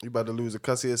him. You about to lose the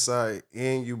custody side,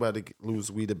 and you about to lose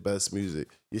We the Best Music.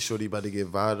 You sure you about to get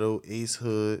Vado, Ace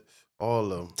Hood,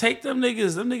 all of them. Take them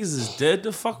niggas. Them niggas is dead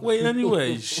the fuck way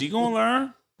anyway. She gonna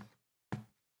learn.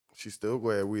 She still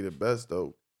go at We the Best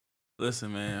though.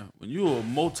 Listen, man. When you a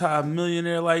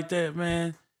multi-millionaire like that,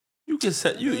 man, you can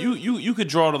set you could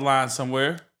draw the line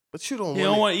somewhere. But you don't He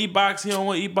don't want want to eat box. He don't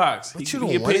want to eat box. But He you can don't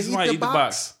get want paid to somebody eat the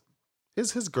box.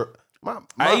 His girl.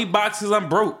 I eat box because I'm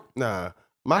broke. Nah.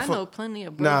 I know plenty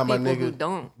of broke Nah, my people nigga. who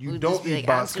don't. You who don't just be eat like,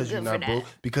 box "I'm too because you're good for not that." broke.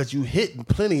 Because you hitting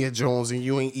plenty of Jones and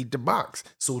you ain't eat the box.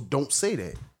 So don't say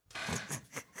that.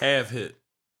 Half hit.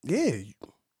 Yeah.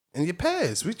 In your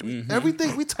past.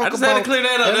 Everything we talk I about. just had to clear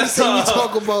that up. That's everything all. we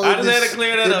talk about. I in just had this- to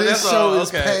clear that in up. This That's show all. is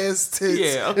Okay. past tense.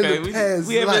 Yeah, in okay. the past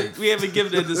life. We haven't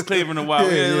given that disclaimer in a while.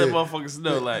 we Yeah, had to let yeah. motherfuckers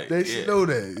know. Like, They should know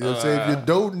that. You know what I'm saying? If you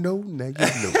don't know, now you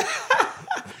know.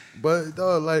 But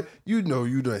dog, like you know,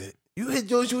 you done hit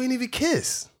Jones you ain't even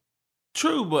kiss.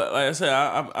 True, but like I said,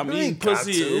 I'm You eating ain't got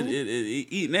pussy to. and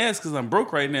eating ass because I'm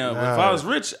broke right now. But if Nah, I was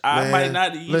rich, I Man, might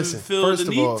not even listen, feel first the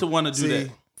of need all, to want to do see,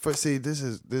 that. See, this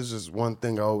is one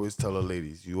thing I always tell the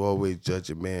ladies. You always judge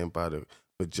a man by the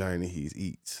vagina he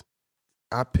eats.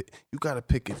 You gotta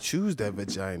pick and choose that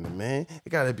vagina, man. It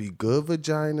gotta be good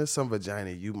vagina, some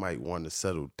vagina you might want to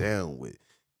settle down with.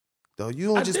 Though you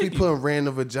don't I just be dig you. putting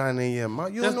random vagina in your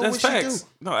mouth. You don't know That's what facts. she do.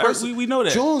 No, First, we know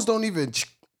that. Jones don't even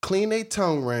clean their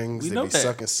tongue rings. We They know be that.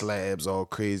 sucking slabs all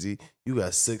crazy. You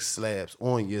got 6 slabs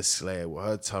on your slab with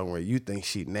her tongue ring. You think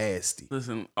she nasty.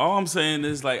 Listen, all I'm saying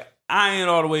is like I ain't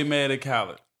all the way mad at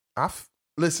Khaled.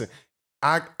 Listen,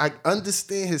 I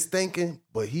understand his thinking,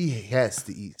 but he has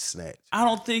to eat snatch. I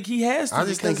don't think he has to. I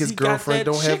just think because his he got girlfriend that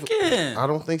don't have. chicken. I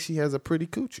don't think she has a pretty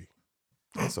coochie.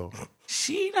 That's all.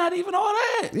 She not even all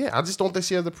that. Yeah, I just don't think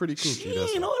she has a pretty coochie. She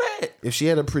That's ain't all. all that. If she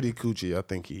had a pretty coochie, I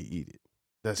think he'd eat it.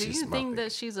 That's Do just you my think thing.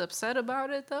 that she's upset about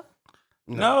it though?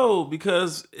 No,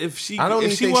 because if she I don't if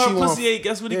even she think want she her want- pussy ate,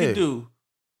 guess what he Yeah. can do?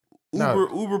 No.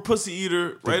 Uber pussy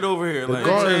eater right over here. The Like you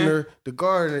know what I'm saying?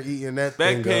 gardener eating that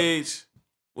thing Back up. page,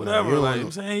 whatever. Nah, you like don't-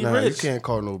 I'm saying, he nah, rich. you can't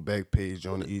call no back page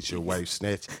on to eat your wife's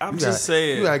snatch. I'm You just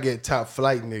saying. You gotta get top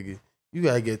flight, nigga. You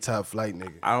gotta get top flight,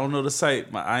 nigga. I don't know the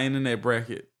site. I ain't in that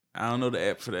bracket. I don't know the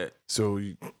app for that. So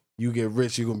you get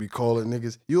rich, you gonna be calling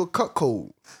niggas. You a cut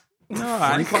code. No,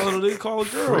 I ain't call it. They call a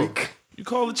girl. Freak. You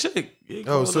call a chick. You ain't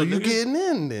Oh, call so a you nigga. getting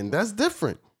in then? That's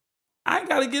different. I ain't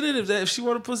gotta get in if she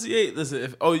want a pussy ate. Listen,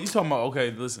 you talking about?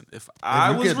 Okay, listen. If I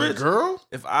If you was get the rich, girl,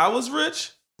 if I was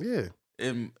rich, yeah.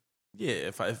 and yeah,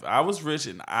 if I was rich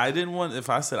and I didn't want, if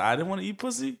I said I didn't want to eat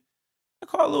pussy, I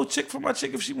call a little chick for my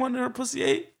chick if she wanted her pussy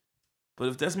ate. But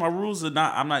if that's my rules, I'm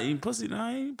not eating pussy. Then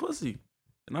I ain't eating pussy,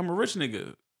 and I'm a rich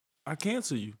nigga. I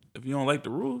cancel you if you don't like the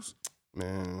rules.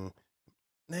 Man,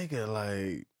 nigga,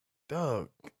 like, dog,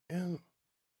 and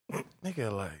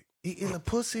nigga, like, eating the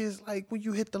pussy is like when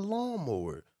you hit the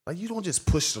lawnmower. Like, you don't just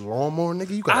push the lawnmower, nigga.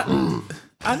 You got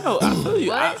I know. I feel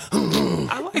you.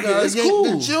 I like it. It's cool. the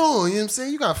joint, you know what I'm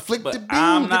saying? You got to flick the beam.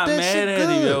 I'm not get that mad shit at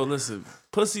good. it, yo. Listen,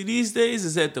 pussy these days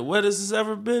is at the wettest it's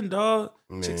ever been, dog.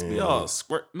 Chicks be all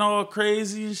squirting all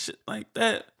crazy and shit like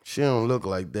that. She don't look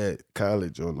like that.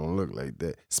 College don't look like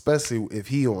that. Especially if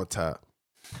he on top.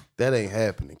 That ain't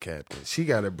happening, Captain. She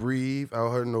got to breathe out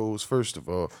her nose, first of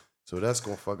all. So that's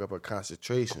going to fuck up her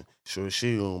concentration. So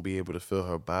she won't be able to feel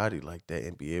her body like that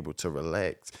and be able to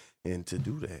relax and to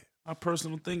do that. My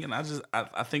personal thinking, I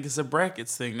think it's a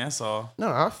brackets thing. That's all. No,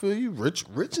 I feel you. Rich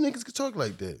niggas can talk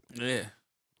like that. Yeah,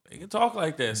 they can talk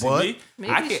like that. See, But-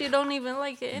 Maybe she don't even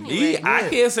like it anyway. Me, I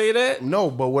can't say that. No,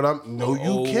 but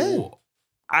you can.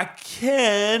 I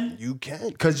can, You can.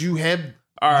 Because you have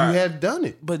right. you have done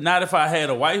it. but not if I had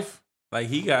a wife. Like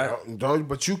he got. Dog,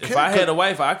 but you can. If I had a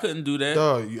wife, I couldn't do that.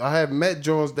 Dog, I have met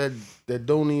Jones that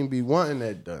don't even be wanting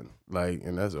that done. Like,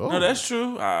 and that's No, that's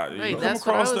true. Wait, that's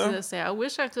what I was gonna say. I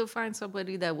wish I could find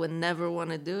somebody that would never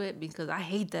want to do it because I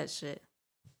hate that shit.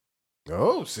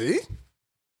 Oh, see?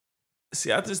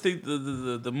 See, I just think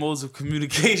the modes of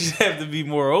communication have to be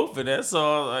more open. That's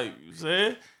all. Like you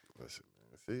said.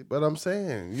 See, but I'm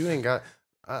saying you ain't got.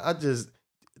 I just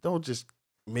don't just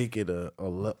make it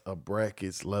a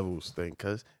brackets levels thing,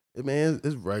 cause man,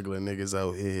 it's regular niggas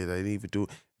out here that ain't even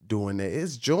doing that.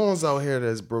 It's Jones out here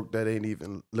that's broke that ain't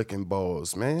even licking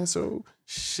balls, man. So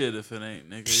Shit if it ain't,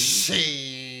 nigga.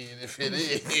 shit if it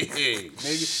ain't,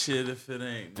 nigga. Shit if it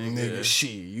ain't, nigga. Nigga, shit,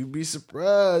 you be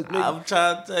surprised, nigga. I'm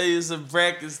trying to tell you it's a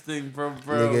brackets thing, bro.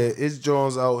 Nigga, it's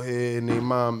Jones out here in their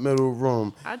mom middle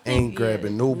room, I think ain't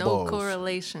grabbing no balls.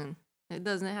 correlation. It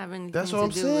doesn't have anything. That's to what I'm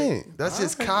do saying. With, That's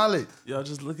just college. Y'all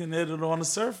just looking at it on the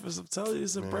surface. I'm telling you,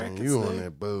 it's a Man, brackets you thing. on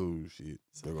that bullshit.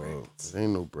 It's a Nigga. brackets.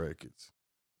 Ain't no brackets.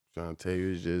 Trying to tell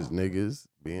you it's just niggas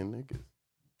being niggas.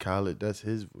 Khaled, that's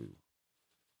his view.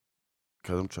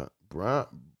 Cause I'm trying. Brian.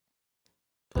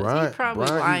 He's probably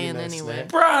Brian lying eating that anyway. snack.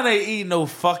 Brian ain't eating no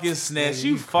fucking snatch. Man,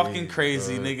 you you fucking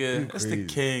crazy, crazy, nigga. You That's crazy. the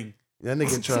king. That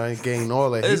nigga trying to gain all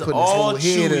that. He It's put his all whole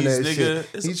head in that chewies, nigga. shit.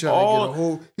 It's He trying all- to get a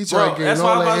whole. He Bro, trying to gain that's all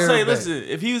what I'm that about to hair say. back. Listen,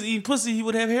 if he was eating pussy, he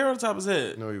would have hair on top of his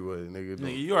head. No, he wouldn't, nigga.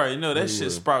 Nigga, you already know that No, he shit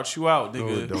wouldn't. sprouts you out, No,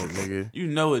 nigga. it don't, nigga. You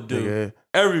know it do. Nigga,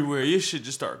 Everywhere, your shit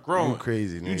just start growing. you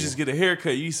crazy, nigga. You just get a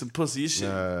haircut, you eat some pussy, your shit.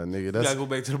 Nah, nigga. You That's gotta go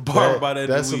back to the bar by that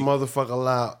That's a week. motherfucker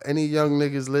lie. Any young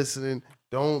niggas listening,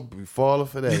 don't be falling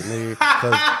for that, nigga.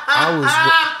 Cause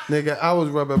I was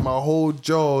rubbing my whole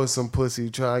jaw in some pussy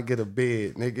trying to get a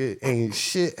bed, nigga. Ain't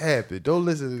shit happened. Don't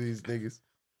listen to these niggas.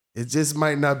 It just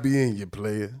might not be in you,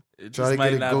 player. It Try just to might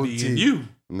get a not be in goatee. you.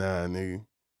 Nah, nigga.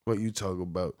 What you talking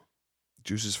about?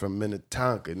 Juices from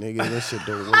Minnetonka, nigga. That shit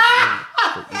don't work. Nigga.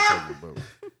 What you talking about?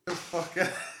 You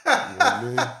know what I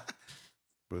mean?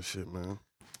 But shit, man.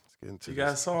 Let's get into You this.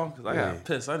 got a song? Cause I Yeah. got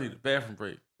pissed. I need a bathroom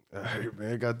break. All right,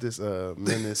 man. I got this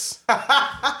Menace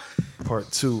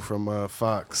Part 2 from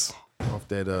Fox off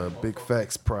that Big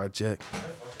Facts project.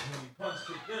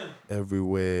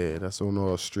 Everywhere. That's on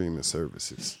all streaming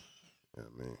services. Yeah,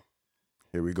 man.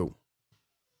 Here we go.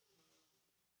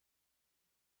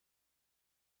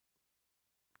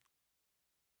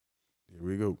 Here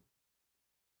we go.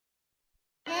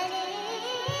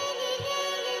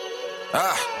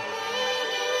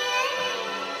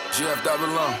 GF double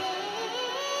long.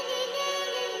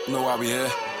 You know why we here?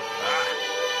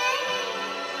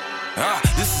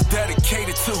 This is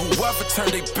dedicated to whoever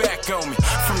turned their back on me.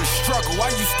 From the struggle, I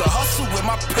used to hustle with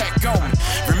my pack on me.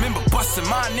 Remember busting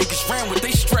my niggas ran with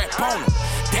they strap on them.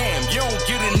 Damn, you don't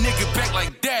get a nigga back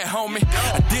like that, homie.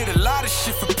 I did a lot of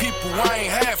shit for people I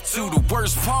ain't have to. The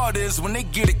worst part is when they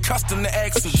get accustomed to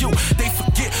asking you, they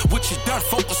forget what you done,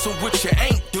 focus on what you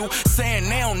ain't do. Saying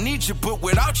they don't need you, but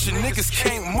without you, niggas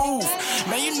can't move.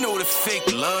 Man, you know the fake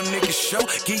love niggas show.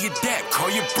 Give you dap, call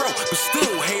you bro, but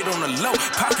still hate on the low.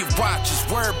 Pocket watches,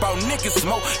 worry about niggas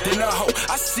more than a hoe.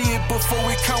 I see it before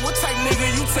we come. What type nigga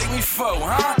you take me for,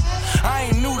 huh?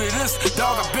 I ain't new to this,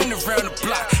 dog. I've been around the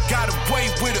block. Got away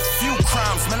with a few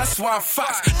crimes, man. That's why I'm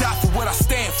Fox. Die for what I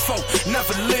stand for.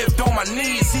 Never lived on my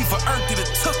knees, either earned it or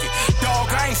took it. Dog,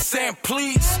 I ain't saying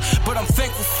please, but I'm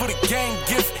thankful for the game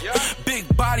gift. Big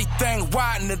body thing,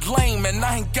 wide in the lane, man.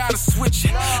 I ain't gotta switch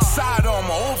it. Side on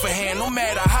my overhand, no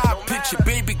matter how I pitch it.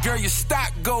 Baby girl, your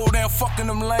stock go down, fucking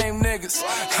them lame niggas.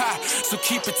 Ha, so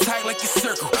keep it tight like your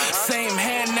circle. Same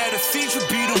hand that'll feed you,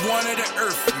 be the one of the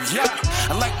earth. Yeah,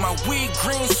 I like my weed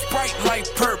green, Sprite light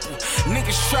purple.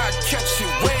 Niggas try to catch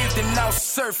it, wave, then I'll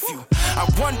surf you. I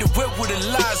wonder where would the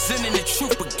lies in and the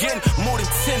truth begin. More than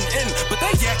 10 in, but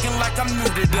they acting like I'm new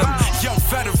to them. Young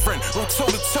veteran, roll toe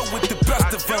to toe with the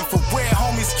best of them. For where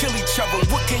homies kill each other,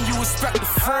 what can you expect of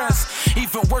friends?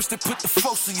 Even worse, they put the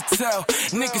folks so you tell.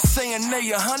 Niggas saying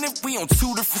they 100, we on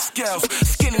 2 different scales.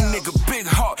 Skinny nigga, big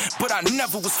heart, but I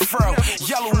never was frail.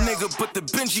 Yellow nigga, but the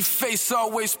Benji face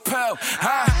always pale.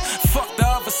 Fuck the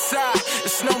other side,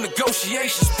 it's no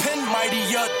negotiations. Pen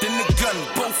mightier than the gun,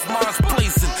 both minds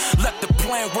blazing. Let the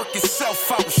plan work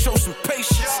itself out, show some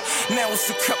patience. Now it's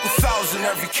a couple thousand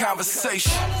every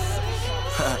conversation.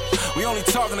 We only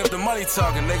talking if the money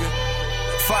talking, nigga.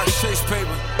 Fox Chase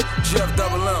paper, Jeff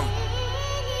Double M.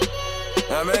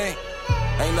 Know what I mean?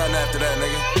 Ain't nothing after that,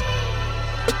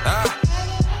 nigga.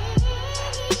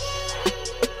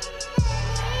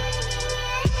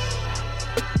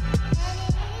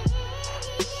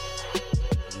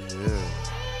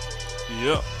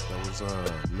 Yep. That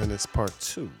was Menace Part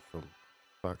 2 from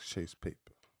Fox Chase Paper.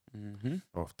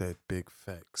 Off that Big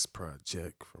Facts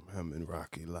project from him and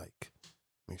Rocky Like.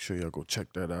 Make sure y'all go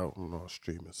check that out on all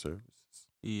streaming services.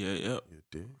 Yeah, yep. You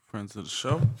did. Friends of the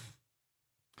show.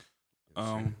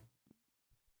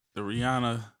 The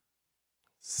Rihanna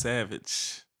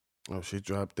Savage Oh, she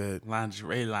dropped that.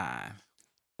 lingerie line.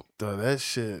 That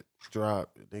shit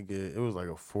dropped. Nigga, it was like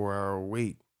a 4-hour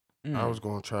wait. I was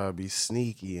gonna try to be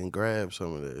sneaky and grab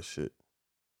some of that shit.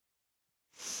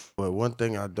 But one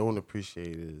thing I don't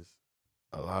appreciate is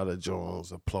a lot of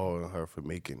Jones applauding her for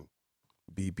making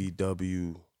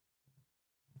BBW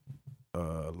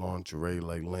lingerie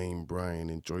like Lane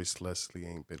Bryant and Joyce Leslie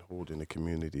ain't been holding the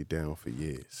community down for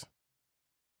years.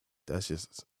 That's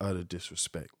just utter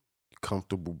disrespect.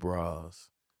 Comfortable bras,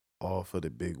 all for the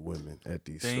big women at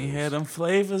these They shows. ain't had them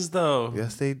flavors though.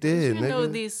 Yes, they did, You know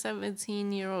nigga. these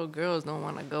 17-year-old girls don't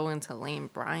want to go into Lane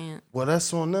Bryant. Well,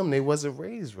 that's on them. They wasn't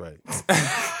raised right.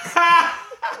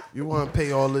 You want to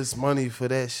pay all this money for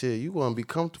that shit. You want to be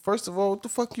comfortable. First of all, what the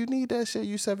fuck you need that shit?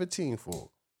 You 17 for?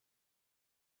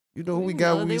 You know who we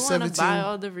got when we They was want to 17? buy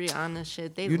all the Rihanna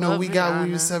shit. They You know love who we got when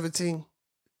we was Rihanna. 17?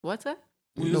 What's that?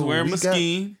 We You was know wearing what we got?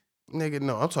 Mesquite. Nigga,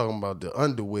 no, I'm talking about the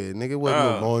underwear. Nigga, wasn't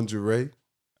no Oh. lingerie.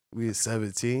 We was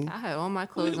 17. I had all my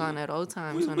clothes on at all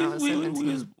times when I was we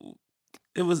 17.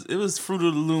 it was Fruit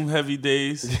of the Loom heavy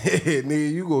days. Yeah,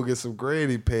 nigga, you gonna get some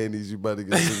granny panties. You about to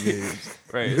get some games.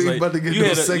 Right. You It's like, about to get you, no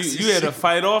had to, sexy you had to shit.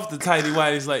 fight off the tighty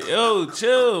whities like, yo,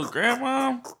 chill,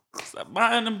 grandma. Stop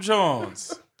buying them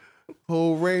Johns.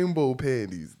 Whole rainbow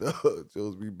panties, dog.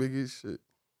 Those be big as shit.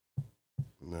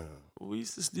 Nah. We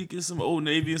used to sneak in some Old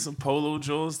Navy and some Polo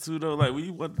Jones too, though. Like, we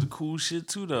wanted the cool shit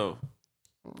too, though.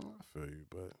 I feel you,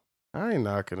 but I ain't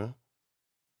knocking her.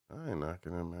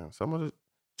 Man. Some of the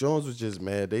Jones was just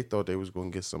mad. They thought they was gonna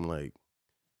get some like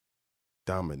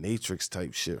dominatrix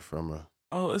type shit from her.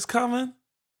 Oh, it's coming.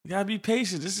 You gotta be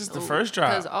patient. This is the first drop.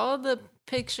 Because all the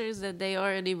pictures that they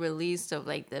already released of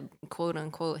like the quote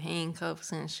unquote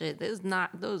handcuffs and shit,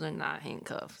 those are not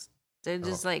handcuffs. They're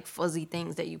just like fuzzy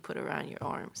things that you put around your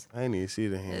arms. I ain't even see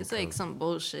the hand. It's like some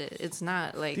bullshit. It's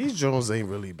not like These Jones ain't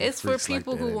really. Been it's for freaks like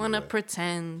people that who want to anyway.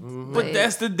 pretend. But like-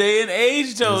 that's the day and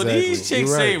age, though. Exactly. These chicks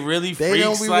You're right. ain't really They don't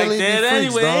freaks be like really be that freaks,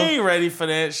 anyway. dog. They ain't ready for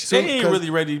that shit. So, They ain't 'cause- really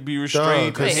ready to be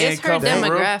restrained. Dog, Wait, it's her handcuffed for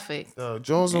real. demographic.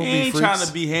 Jones don't He be ain't freaks. trying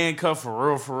to be handcuffed for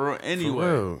real For anyway.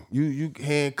 real. You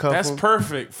handcuff That's them.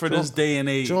 perfect for this day and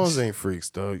age. Jones ain't freaks,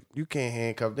 dog. You can't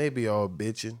handcuff. They be all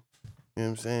bitching. You know what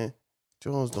I'm saying?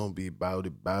 Jones don't be about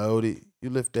it. You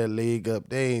lift that leg up,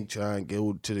 they ain't trying to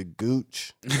go to the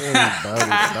gooch. They ain't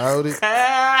about it. You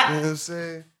know what I'm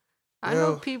saying? I Yo.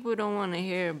 know people don't want to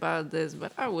hear about this,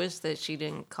 but I wish that she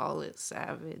didn't call it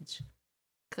savage.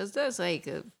 Because that's like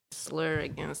a slur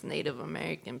against Native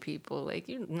American people. Like,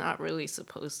 you're not really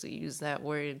supposed to use that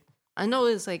word. I know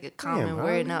it's like a common Damn,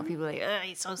 word how now. People are like, oh,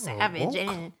 he's so savage.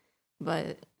 woke.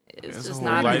 But it's It's a just whole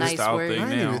not a nice lifestyle word. thing. I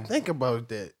didn't now. even think about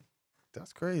that.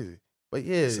 That's crazy. But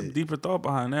yeah, Some deeper thought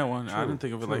behind that one. I True, didn't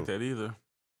think of it true. like that either.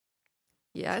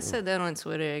 Yeah, I said that on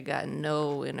Twitter. It got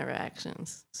no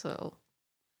interactions. So,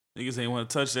 Niggas ain't want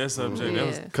to touch that subject. That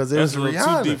was Yeah. because it that's was a little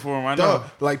Rihanna. too deep for him. I know. Dog,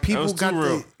 like That people was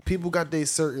too real. got their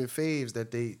certain faves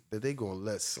that they gonna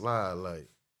let slide.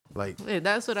 Like yeah,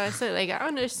 that's what I said. Like, I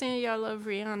understand y'all love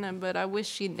Rihanna, but I wish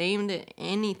she named it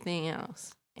anything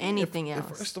else. Anything if-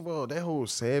 else. First of all, that whole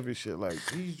savage shit. Like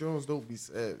these Jones don't be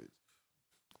savage.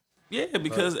 Yeah,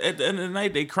 because at the end of the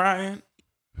night, they crying.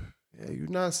 Yeah, you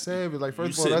not savage. Like You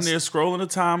first of all, sitting that's there scrolling the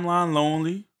timeline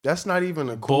lonely. That's not even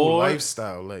a cool Boy.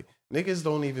 lifestyle. Like niggas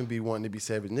don't even be wanting to be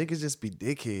savage. Niggas just be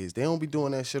dickheads. They don't be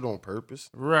doing that shit on purpose.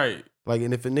 Right. Like,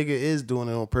 and if a nigga is doing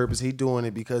it on purpose, he doing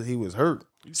it because he was hurt.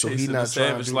 You So he chasing not a trying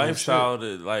savage to do no lifestyle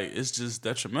that like it's just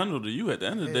detrimental to you at the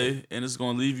end of the day, and it's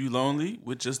gonna leave you lonely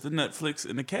with just the Netflix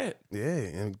and the cat. Yeah,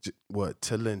 and what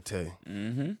Talente?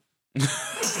 Mm-hmm.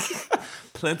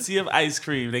 plenty of ice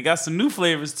cream. They got some new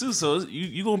flavors too, so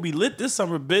you gonna be lit this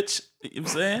summer, bitch. You know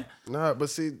what I'm saying? Nah, but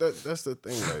see, that's the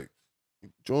thing. Like,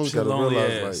 Jones She got to lonely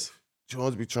realize, ass. like,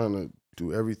 Jones be trying to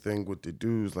do everything with the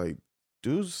dudes. Like,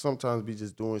 dudes sometimes be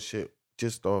just doing shit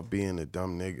just off being a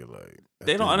dumb nigga. Like,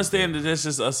 They don't understand that that's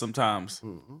just us sometimes.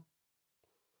 Mm-hmm.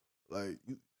 Like,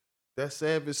 that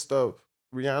savage stuff.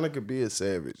 Rihanna could be a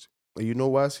savage. And you know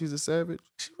why she's a savage?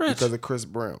 She rich. Because of Chris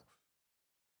Brown.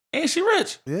 And she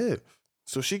rich. Yeah.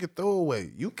 So she could throw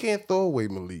away. You can't throw away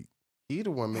Malik. He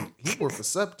the one. He worth a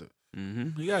scepter.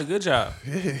 Mm-hmm. He got a good job.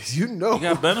 Yeah, you know. He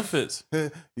got benefits.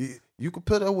 You could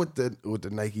put up with the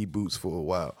Nike boots for a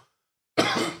while.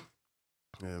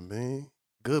 Yeah, man.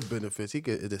 Good benefits. He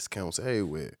get discounts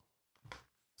everywhere.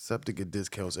 Scepter get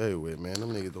discounts everywhere, man.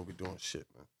 Them niggas don't be doing shit,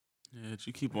 man. Yeah,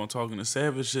 you keep on talking the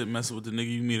savage shit, messing with the nigga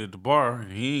you meet at the bar,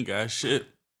 and he ain't got shit.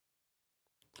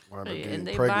 Wind up Right, getting and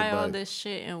they pregnant buy all by- this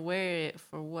shit and wear it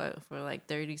for what? For like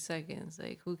 30 seconds.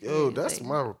 Like, who cares? Yo, that's Like,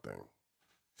 my thing.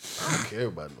 I don't care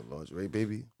about no lingerie,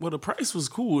 baby. Well, the price was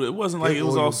cool. It wasn't like It it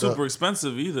was all oiled super up.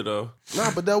 expensive either, though.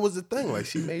 Nah, but that was the thing. Like,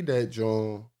 she made that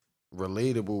joint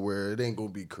relatable where it ain't gonna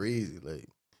be crazy. Like,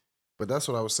 but that's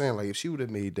what I was saying. Like, if she would have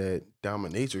made that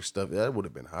dominatrix stuff, that would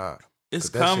have been high. It's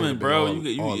 'Cause that shit coming, would've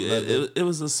been bro. all leather. It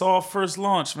was a soft first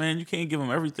launch, man. You can't give them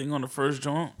everything on the first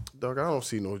joint. Dog, I don't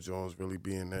see no Jones really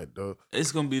being that, dog.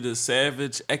 It's gonna be the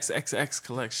Savage XXX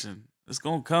collection. It's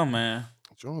gonna come, man.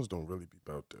 Jones don't really be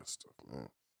about that stuff, man.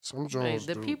 Some right, Jones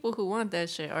the do. people who want that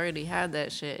shit already have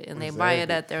that shit, and they buy it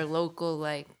Exactly. at their local,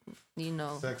 like, you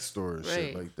know. Sex store and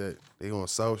shit Right. like that. They on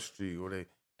South Street or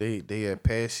they at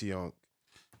Passyunk.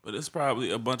 But it's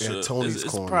probably a bunch Yeah, of Tony's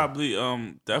it's Corner. probably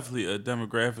definitely a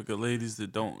demographic of ladies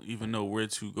that don't even know where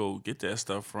to go get that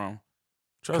stuff from.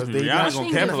 Trust 'Cause me, they Rihanna not- I gonna think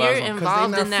if capitalize you're on it.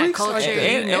 involved not in that freaks like culture,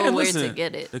 that. you know where listen, to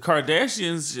get it. The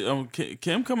Kardashians,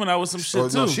 Kim coming out with some shit Oh,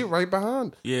 too. no, she right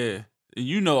behind. Yeah, and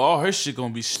you know all her shit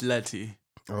gonna be slutty.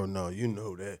 Oh no, you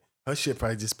know that. Her shit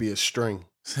probably just be a string.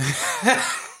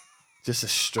 Just a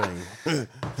string.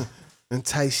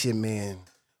 Entice your man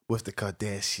with the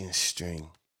Kardashian string.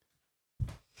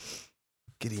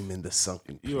 Get him in the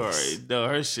sunken piece. You already know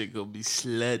her shit gonna be Yeah,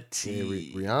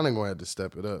 slutty. Rihanna gonna have to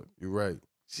step it up. You're right.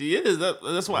 She is.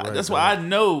 That's why. Right, That's why I right.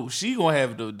 know she gonna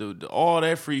have the all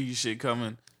that freaky shit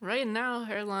coming. Right now,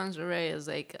 her lingerie is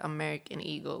like American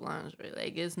Eagle lingerie.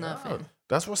 Like, it's nothing.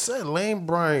 That's what I said. Lane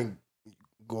Bryant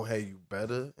gonna have you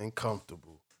better and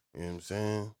comfortable. You know what I'm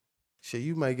saying? Shit,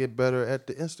 you might get better at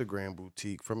the Instagram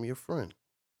boutique from your friend.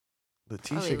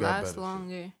 Letitia Probably got lasts better. shit.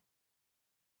 longer.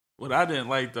 What I didn't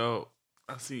like though,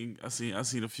 I seen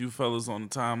a few fellas on the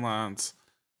timelines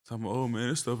talking about, oh man,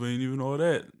 this stuff ain't even all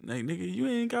that. Like, nigga, you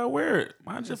ain't gotta wear it.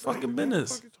 Mind your fucking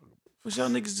business. Wish y'all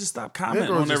niggas just stop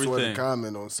commenting Niggas on just wanted to everything.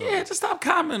 comment on something. Yeah, just stop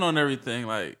commenting on everything.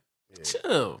 Like, Yeah.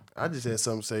 chill. I just had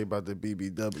something to say about the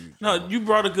BBW. No, you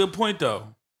brought a good point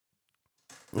though.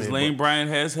 Because Yeah, Lane but Bryant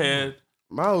has had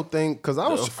my whole thing, because I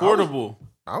the was affordable.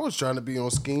 I was trying to be on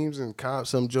schemes and cop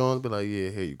some joints, be like, yeah,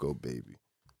 here you go, baby.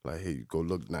 Like, here you go,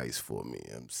 look nice for me.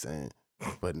 You know what I'm saying?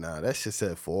 But nah, that shit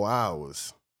said 4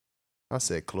 hours. I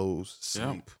said close, sleep.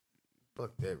 Yep.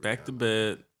 Fuck that. Back to Rihanna.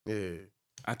 bed. Yeah.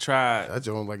 I tried That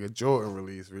joint like a Jordan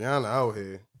release. Rihanna out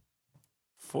here.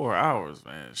 4 hours,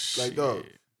 man. Like, Shit. dog,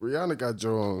 Rihanna got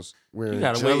Jones wearing You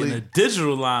gotta jelly. wait in a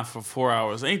digital line for 4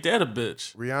 hours. Ain't that a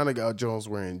bitch? Rihanna got Jones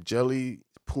wearing jelly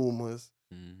Pumas,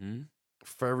 Mm-hmm.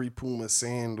 furry Puma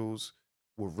sandals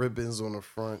with ribbons on the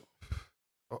front.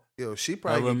 Oh, yo, she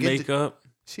probably Hella could get the, makeup.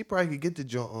 she probably could get the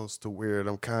Jones to wear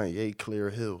them Kanye Clear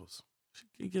Hills. She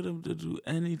can get him to do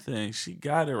anything. She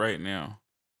got it right now.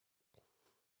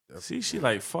 See, she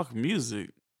like, fuck music.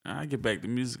 I get back to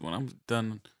music when I'm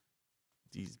done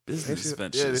these business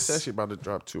ventures. Yeah, they said she about to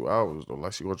drop 2 hours though.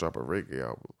 Like she gonna drop a reggae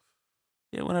album.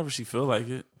 Yeah, whenever she feel like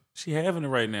it. She having it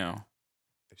right now.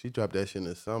 If she drop that shit in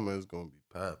the summer, it's gonna be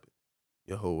popping.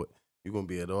 Yo, you gonna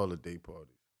be at all the day parties.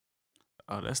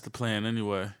 Oh, that's the plan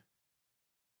anyway.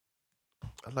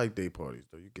 I like day parties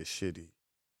though. You get shitty.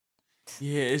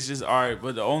 Yeah, it's just all right.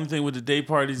 But the only thing with the day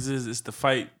parties is it's the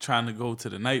fight trying to go to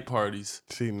the night parties.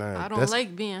 See now, I don't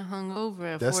like being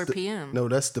hungover at that's 4 the- p.m. No,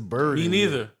 that's the bird. Me in you.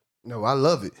 neither. No, I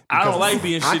love it. I don't because like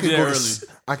being I shitty could that go to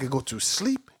early. I could go to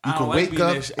sleep. You I can don't like wake being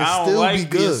up that and I don't still like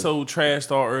be being good. so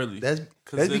trashed all early. That's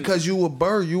 'Cause that's then- because you a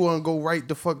bird. You want to go right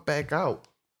the fuck back out.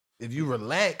 If you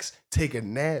relax, take a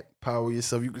nap, power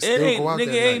yourself. You can It still ain't go out nigga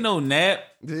that ain't night. no nap.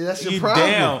 Yeah, that's your you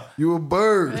problem. down. You a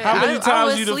bird. Right. How many I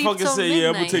times would you done sleep fucking till say, yeah,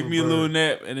 I'm gonna midnight. take me a Bird. little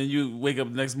nap, and then you wake up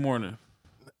the next morning?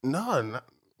 No,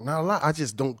 not a lot. I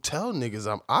just don't tell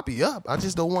niggas I'll be up. I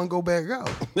just don't want to go back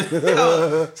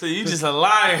out. So you just a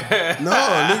liar. No,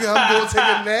 nigga, I'm going to take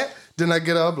a nap. Then I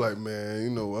get up like, man, you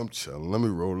know, I'm chilling. Let me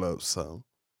roll up something.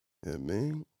 Yeah,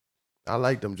 man. I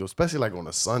like them, Joe, especially like on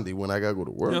a Sunday when I gotta go to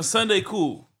work. You know, Sunday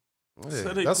cool. Yeah,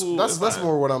 Sunday that's cool. that's It's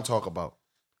more like- what I'm talking about.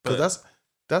 Cause But-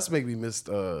 that's make me miss.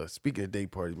 Speaking of day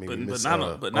parties, make me But miss not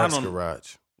on- but not Arts on-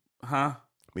 Garage. Huh?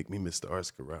 Make me miss the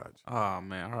Arts Garage. Oh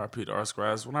man, RIP to Arts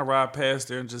Garage. When I ride past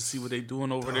there and just see what they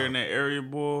doing over there in that area,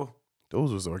 boy.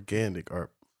 Those was organic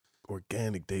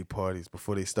day parties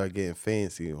before they start getting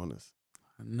fancy on us.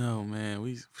 No man,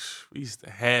 we used to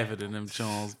have it in them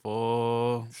Jones,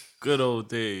 boy. Good old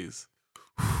days.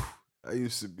 I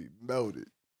used to be melted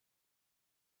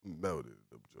in them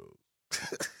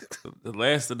Joes. The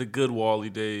last of the good Wally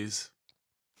days.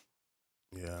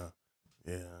 Yeah.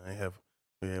 I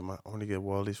only get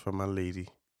Wallies from my lady.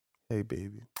 Hey,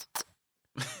 baby.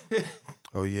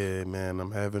 Oh yeah, man,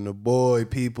 I'm having a boy,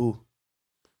 people.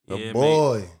 A Yeah,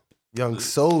 boy, young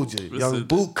soldier, Listen. young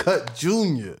bootcut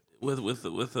junior. With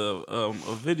a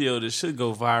video that should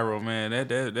go viral, man.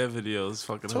 That video is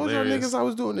fucking Told y'all hilarious. niggas I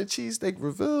was doing the cheesesteak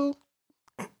reveal.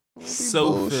 Don't be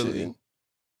So bullshitting. Philly.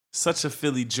 Such a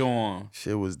Philly John.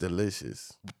 Shit was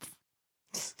delicious.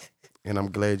 And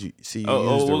I'm glad you used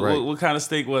Oh, it right. what kind of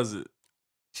steak was it?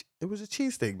 It was a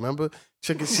cheesesteak, remember?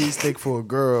 Chicken cheesesteak for a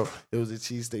girl. It was a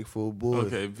cheesesteak for a boy.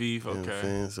 Okay, beef. You know what I'm Okay,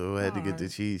 saying? So I had to get the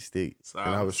cheesesteak. And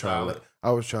I Solid, was trying solid.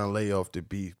 I was trying to lay off the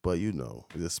beef, but you know,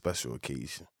 it's a special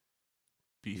occasion.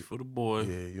 beef for the boy.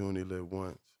 Yeah, you only live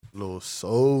once. Little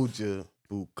soldier,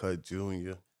 bootcut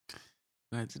junior.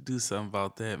 I had to do something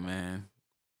about that, man.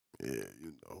 Yeah,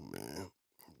 you know, man.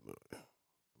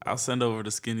 I'll send over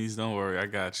the skinnies. Don't worry, I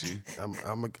got you.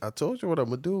 I told you what I'm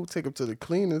gonna do. Take them to the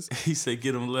cleaners. He said,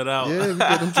 "Get them let out." Yeah, we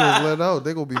get them to let out.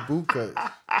 They gonna be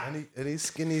bootcut. Any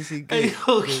skinnies he get, Hey,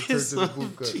 yo, gonna get turn to the some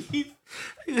bootcut. cheap.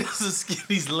 Some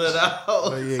skinnies let out.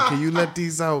 Oh yeah, can you let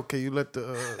these out? Can you let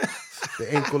the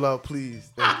ankle out,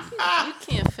 please? Thank you. You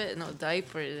can't fit no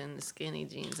diapers in the skinny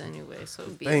jeans anyway, so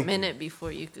it'd be Thank a you. minute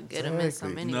before you could get them in some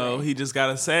Exactly. anyway. No, he just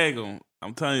gotta sag them.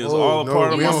 I'm telling you, it's Oh, all a no,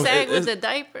 part of we You my. don't- sag with It's, the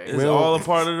diaper. it's We don't- all a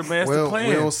part of the master plan.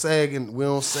 We don't sag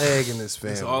in this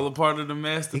family. It's all a part of the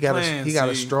master He got a- plan. he got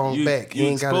a See, strong back. He You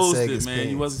ain't gotta exposed sag it, his man. You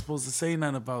pants. wasn't supposed to say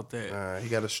nothing about that. He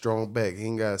got a strong back. He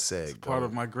ain't got to sag. Part dog.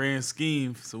 of my grand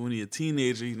scheme. So when he a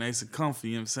teenager, he nice and comfy.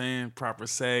 You know what I'm saying? Proper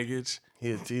saggage.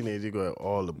 He a teenager. He gonna have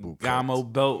all the boot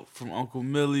Gamo belt from Uncle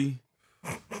Millie.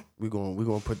 We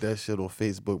gonna put that shit on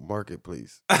Facebook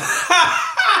Marketplace.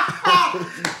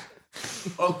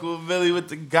 Uncle Millie with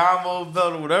the Gamo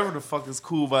belt or whatever the fuck is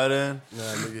cool by then. Nah,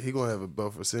 nigga, he gonna have a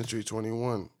belt for Century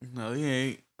 21. No, he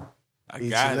ain't. I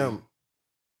got H&M. him.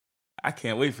 I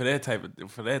can't wait for that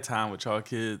time with y'all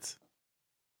kids.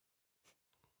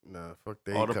 Nah, fuck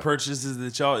that. All the purchases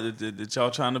that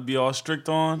y'all trying to be all strict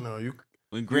on. No, you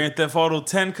When Grand Theft Auto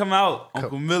 10 come out,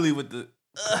 Uncle Millie with the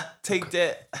take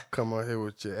that. come out here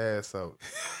with your ass out.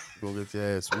 You gonna get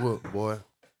your ass whooped, boy.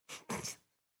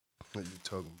 What you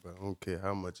talking about? I don't care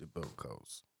how much your belt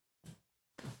costs.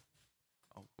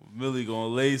 Uncle Millie gonna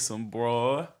lay some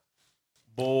boy.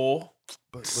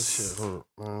 But shit, hold up,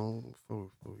 man. Before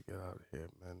we get out of here,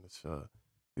 man,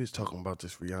 we was talking about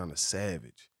this Rihanna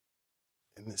Savage.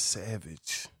 And this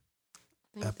Savage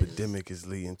epidemic is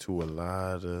leading to a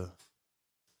lot of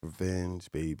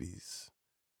revenge babies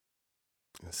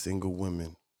and single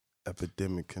women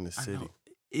epidemic in the I city. know.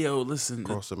 Yo, listen,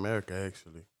 Across America,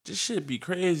 actually. this shit be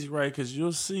crazy, right? Because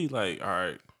you'll see, like, all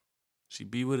right, she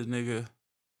be with a nigga,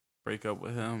 break up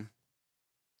with him,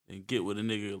 and get with a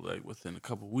nigga, like, within a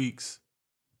couple weeks.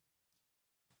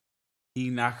 He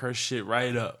knock her shit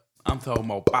right up. I'm talking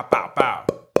about bow, bow, bow.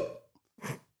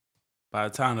 By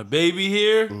the time the baby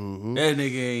here, Mm-hmm. that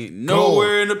nigga ain't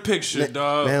nowhere in the picture,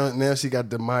 dog. Now she got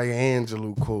the Maya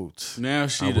Angelou quotes. Now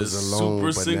she I the was alone, super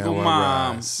but single now I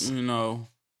mom. rise. You know,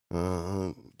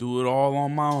 Uh-huh. do it all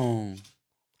on my own.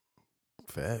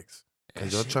 Facts. That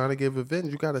Cause y'all shit- trying to give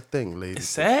revenge, you got to think, It's ladies.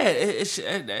 sad.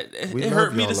 It We hurt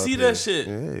love me y'all to up see here. that shit.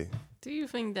 Yeah. Do you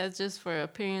think that's just for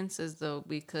appearances though?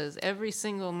 Because every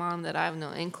single mom that I've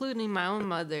known, including my own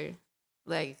mother,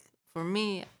 like for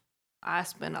me, I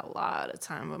spent a lot of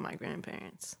time with my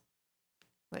grandparents,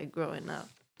 like growing up.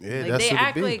 Yeah, Like that's they what it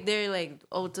act be. like they're like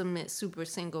ultimate super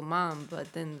single mom,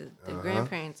 but then the Uh-huh.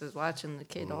 grandparents is watching the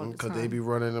kid all the Cause time. they be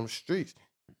running them streets.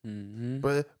 Mm-hmm.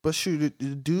 But shoot,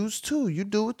 the dudes too. You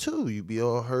do it too. You be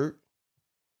all hurt,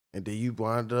 and then you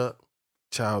wind up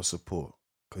child support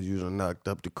because you done knocked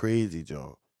up the crazy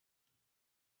John.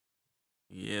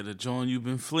 Yeah, the joint you've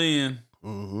been fleeing.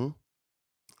 Mm-hmm.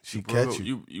 She You broke catch up-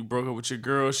 you. You broke up with your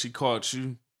girl. She caught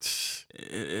you.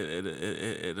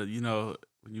 You know,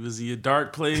 when you was in your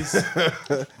dark place.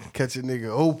 Catch a nigga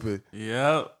open,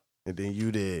 Yep. and then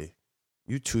you there.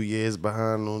 You 2 years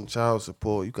behind on child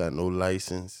support. You got no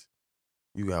license.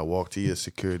 You got to walk to your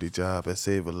security job. That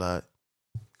save a lot.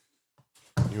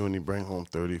 You only bring home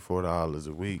 $34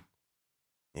 a week.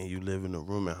 And you live in a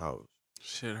rooming house.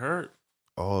 Shit hurt.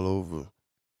 All over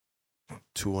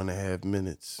 2.5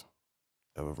 minutes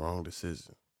of a wrong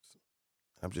decision.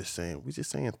 I'm just saying, we just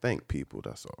saying thank people,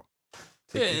 that's all.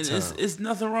 Take Yeah, your and time. it's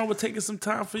nothing wrong with taking some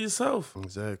time for yourself.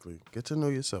 Exactly. Get to know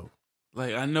yourself.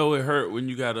 Like, I know it hurt when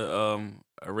you gotta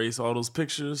erase all those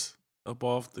pictures up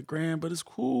off the gram, but it's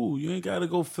cool. You ain't gotta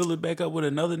go fill it back up with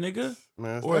another nigga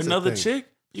Man, or that's the another thing. chick.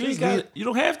 You ain't Just got. leave- You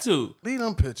don't have to. Leave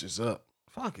them pictures up.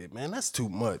 Fuck it, man. That's too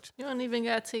much. You don't even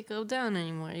got to take them down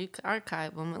anymore. You can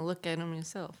archive them and look at them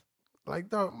yourself. Like,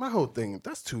 dog, my whole thing,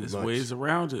 that's too There's much. ways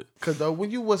around it. Because, dog, when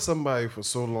you with somebody for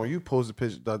so long, you post a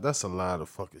picture, dog, that's a lot of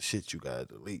fucking shit you got to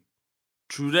delete.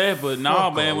 True that, but nah,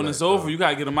 Fuck man. all When that, it's over, dog. you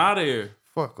gotta get them out of there.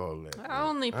 Fuck all that. I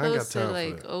only man. I ain't got posted time for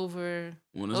like that. over.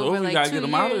 When it's over over, you like gotta 2 get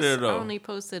them out of there, years, I though. only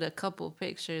posted a couple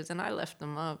pictures and I left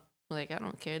them up. Like I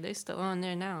don't care. They still on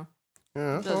there now.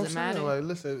 Yeah, that's what I'm Doesn't saying. matter. Like,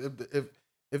 listen,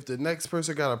 if the next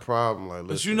person got a problem, like,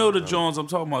 But listen, you know the man, Jones, I'm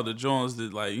talking about the Jones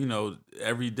that, like, you know,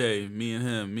 every day, me and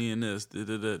him, me and this, da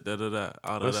da da da da da,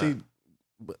 out But of see, that.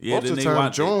 but Yeah, most then of the they time,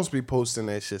 want- Jones be posting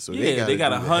that shit, so Yeah, they got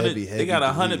do 100. heavy, They got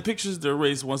 100 deleting. pictures to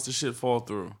erase once the shit fall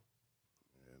through.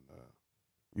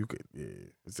 You could, yeah,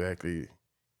 exactly.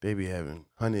 They be having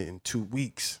 102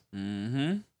 weeks.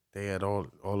 Mm-hmm. They had all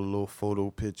the little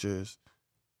photo pictures,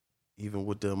 even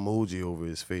with the emoji over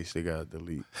his face. They got to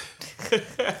delete.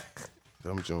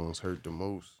 Them Jones hurt the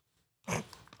most.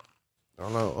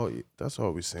 That's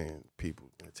all we saying, people.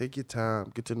 Take your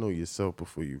time, get to know yourself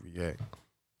before you react.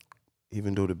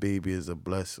 Even though the baby is a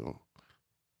blessing,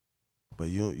 but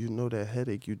you know that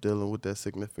headache you dealing with that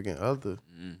significant other.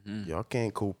 Mm-hmm. Y'all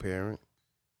can't co-parent.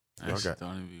 That Y'all shit got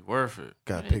don't even be worth it.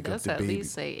 got to pick up That's the at baby.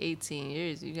 least say 18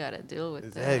 years. You gotta deal with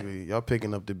Exactly. Y'all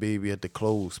picking up the baby at the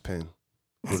clothespin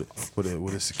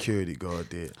with a security guard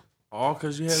there. All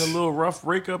because you had a little rough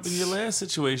breakup in your last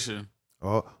situation.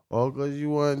 All because you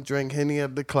want to drink Henny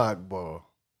at the clock bar.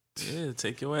 Yeah,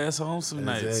 take your ass home some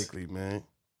nights. Exactly, man.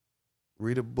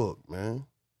 Read a book, man.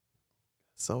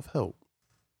 Self-help.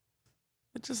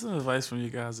 It's just some advice from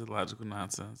you guys at Logical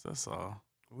Nonsense. That's all.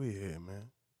 We here, man.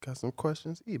 Got some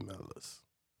questions? Email us.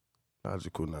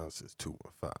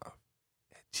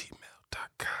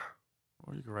 logicalnonsense215@gmail.com.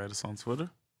 Or you can write us on Twitter,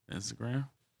 Instagram.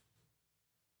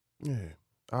 Yeah.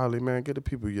 Ollie, man, get the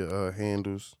people your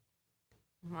handles.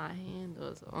 My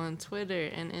handles on Twitter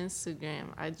and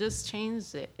Instagram. I just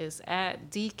changed it. It's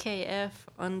at DKF_Oli,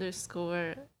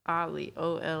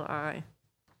 OLI.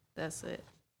 That's it.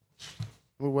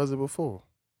 What was it before?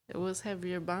 It was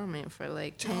Heavier Bombing for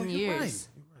like 10 Oh, you're years.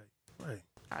 Right.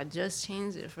 I just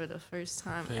changed it for the first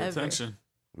time Pay ever. attention.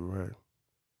 You're right.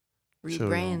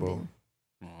 Rebranding.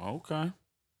 Oh, okay.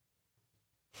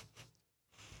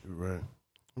 You're right.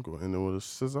 I'm going to end it with a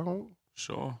scissor.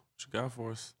 Sure. What you got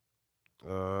for us?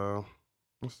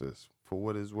 What's this? For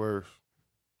what it's worth,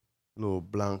 Little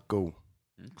Blanco.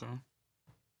 Okay.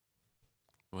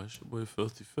 Well, it's your boy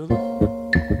Filthy Philly.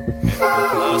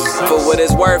 For what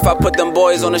it's worth, I put them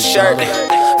boys on a shirt.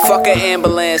 Fuck an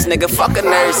ambulance, nigga, fuck a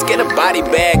nurse. Get a body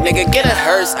bag, nigga, get a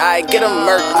hearse. I get a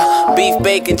murk. Beef,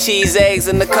 bacon, cheese, eggs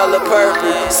in the color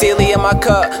purple. Sealy in my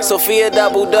cup, Sophia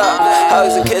doubled up.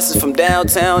 Hugs and kisses from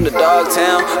downtown to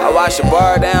Dogtown. I wash a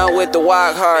bar down with the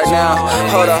walk hard now.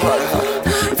 Hold up.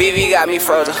 Vivi got me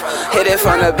frozen. Hit it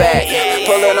from the back,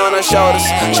 pulling on her shoulders.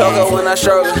 Choke her when I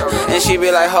stroke her, and she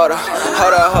be like, hold up.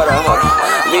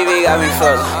 Vivi got me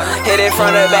frozen. Hit it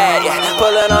from the back,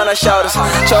 pulling on her shoulders.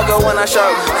 Choke her when I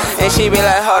stroke her, and she be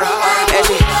like, hold up. And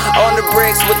she on the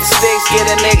bricks with the sticks, get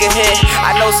a nigga hit.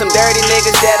 I know some dirty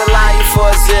niggas that'll line you for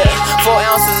a zip. 4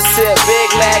 ounces of sip, Big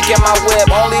Mac in my whip.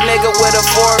 Only nigga with a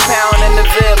 4-pound in the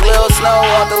VIP. Lil Snow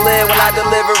off the lid when I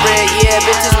deliver it. Yeah,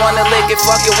 bitches wanna lick it,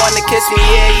 fuck it, wanna kiss me.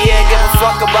 Yeah, give a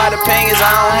fuck about opinions.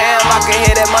 I don't have. I can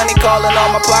hear that money calling all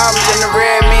my problems in the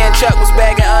rear. Me and Chuck was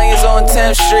bagging onions on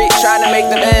 10th Street, trying to make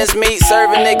them ends meet.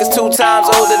 Serving niggas 2 times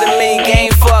older than me.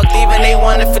 Game fucked, even they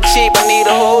want it for cheap. I need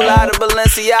a whole lot of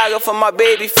Balenciaga for my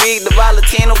baby feet. The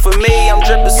Valentino for me. I'm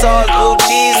dripping sauce, blue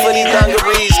cheese for these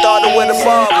dungarees. Started with a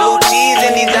bar, blue cheese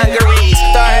in these dungarees.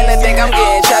 Starting to think I'm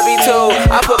getting chubby too.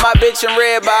 I put my bitch in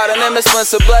red bottom, them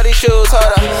expensive bloody shoes. juice, hold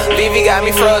up. BB got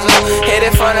me frozen, hit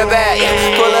it from the back, yeah.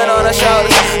 Pulling on her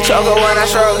shoulders, choke her when I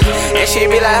stroke her. And she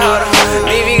be like, hold up.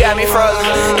 BB got me frozen,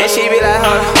 and she be like,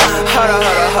 hold up, hold up,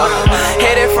 hold up, hold up.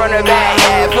 Hit it from the back,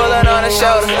 yeah. Pulling on her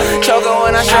shoulder, choke her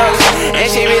when I stroke her. And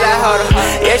she be like, hold up,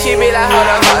 yeah, she be like, hold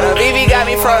up, hold up. BB got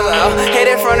me frozen, hit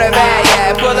it from the back,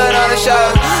 yeah. Pulling on her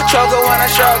shoulder, choke her when I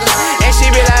stroke her. And she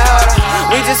be like, hold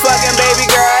up, we just fucking, baby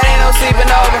girl, it ain't no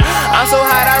sleeping over. I'm so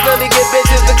hot, I really get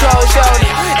bitches the cold shoulder.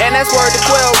 And that's word to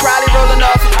Quill, probably rolling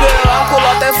off a pill. I'm cool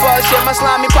off that fuck shit, my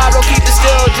slimy Pablo keep the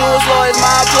still. Jules lawyers,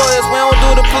 my employers, we don't do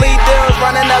the plea deals.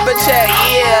 Running up a check,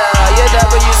 yeah. Your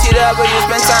WCW,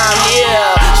 spend time,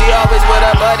 yeah. She always with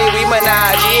her buddy, we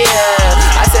menage,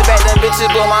 yeah. I sit back, them bitches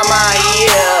blow my mind,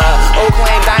 yeah. Oak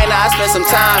Lane Diner, I spend some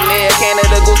time there.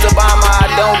 Canada Goose Obama, I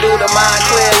don't do the mind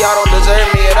clear. Y'all don't deserve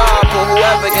me at all. Put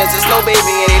whoever against the snow baby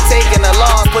and they taking the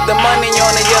loss. Put the money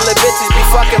on the yellow bitches, be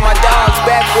fucking my dogs.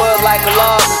 Backwood like a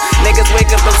log. Niggas wake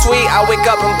up and sweet, I wake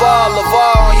up and ball.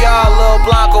 Lavar on y'all, Lil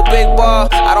Blanco, big ball.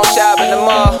 I don't shop in the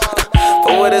mall.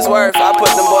 For what it's worth, I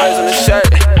put them boys on the shirt.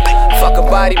 Fuck a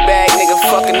body bag, nigga,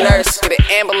 fuck a nurse. Get an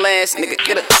ambulance, nigga,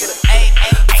 get a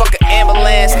fuck an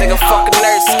ambulance, nigga, fuck a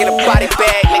nurse. Get a body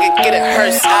bag, nigga, get a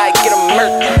hearse. I get a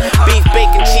murk. Beef,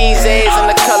 bacon, cheese, A's in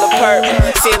the color purple.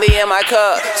 Celia in my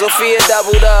cup, Sophia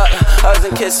doubled up. Hugs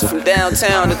and kisses from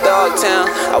downtown to Dogtown.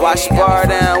 I wash the bar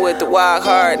down with the wild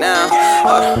heart now.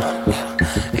 Hold on,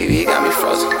 BB got me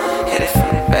frozen. Hit it from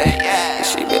the back, and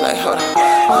she be like, hold on,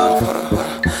 hold on, hold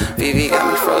on. BB got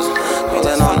me frozen,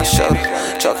 pulling on her shoulder,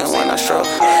 choking when I stroke.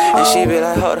 And she be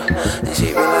like, hold up, and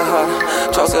she be like, hold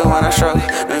up, choking when I stroke.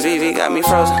 And BB got me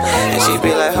frozen, and she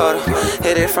be like, hold up,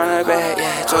 hit it from her back,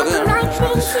 yeah, choking when I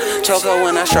stroke. Choke her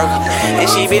when I stroke, and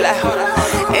she be like, hold up,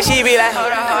 and she be like, hold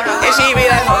up, and she be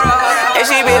like, hold up, and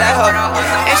she be like, hold up,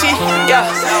 and she, yeah,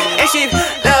 and she,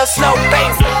 little snow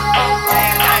baby.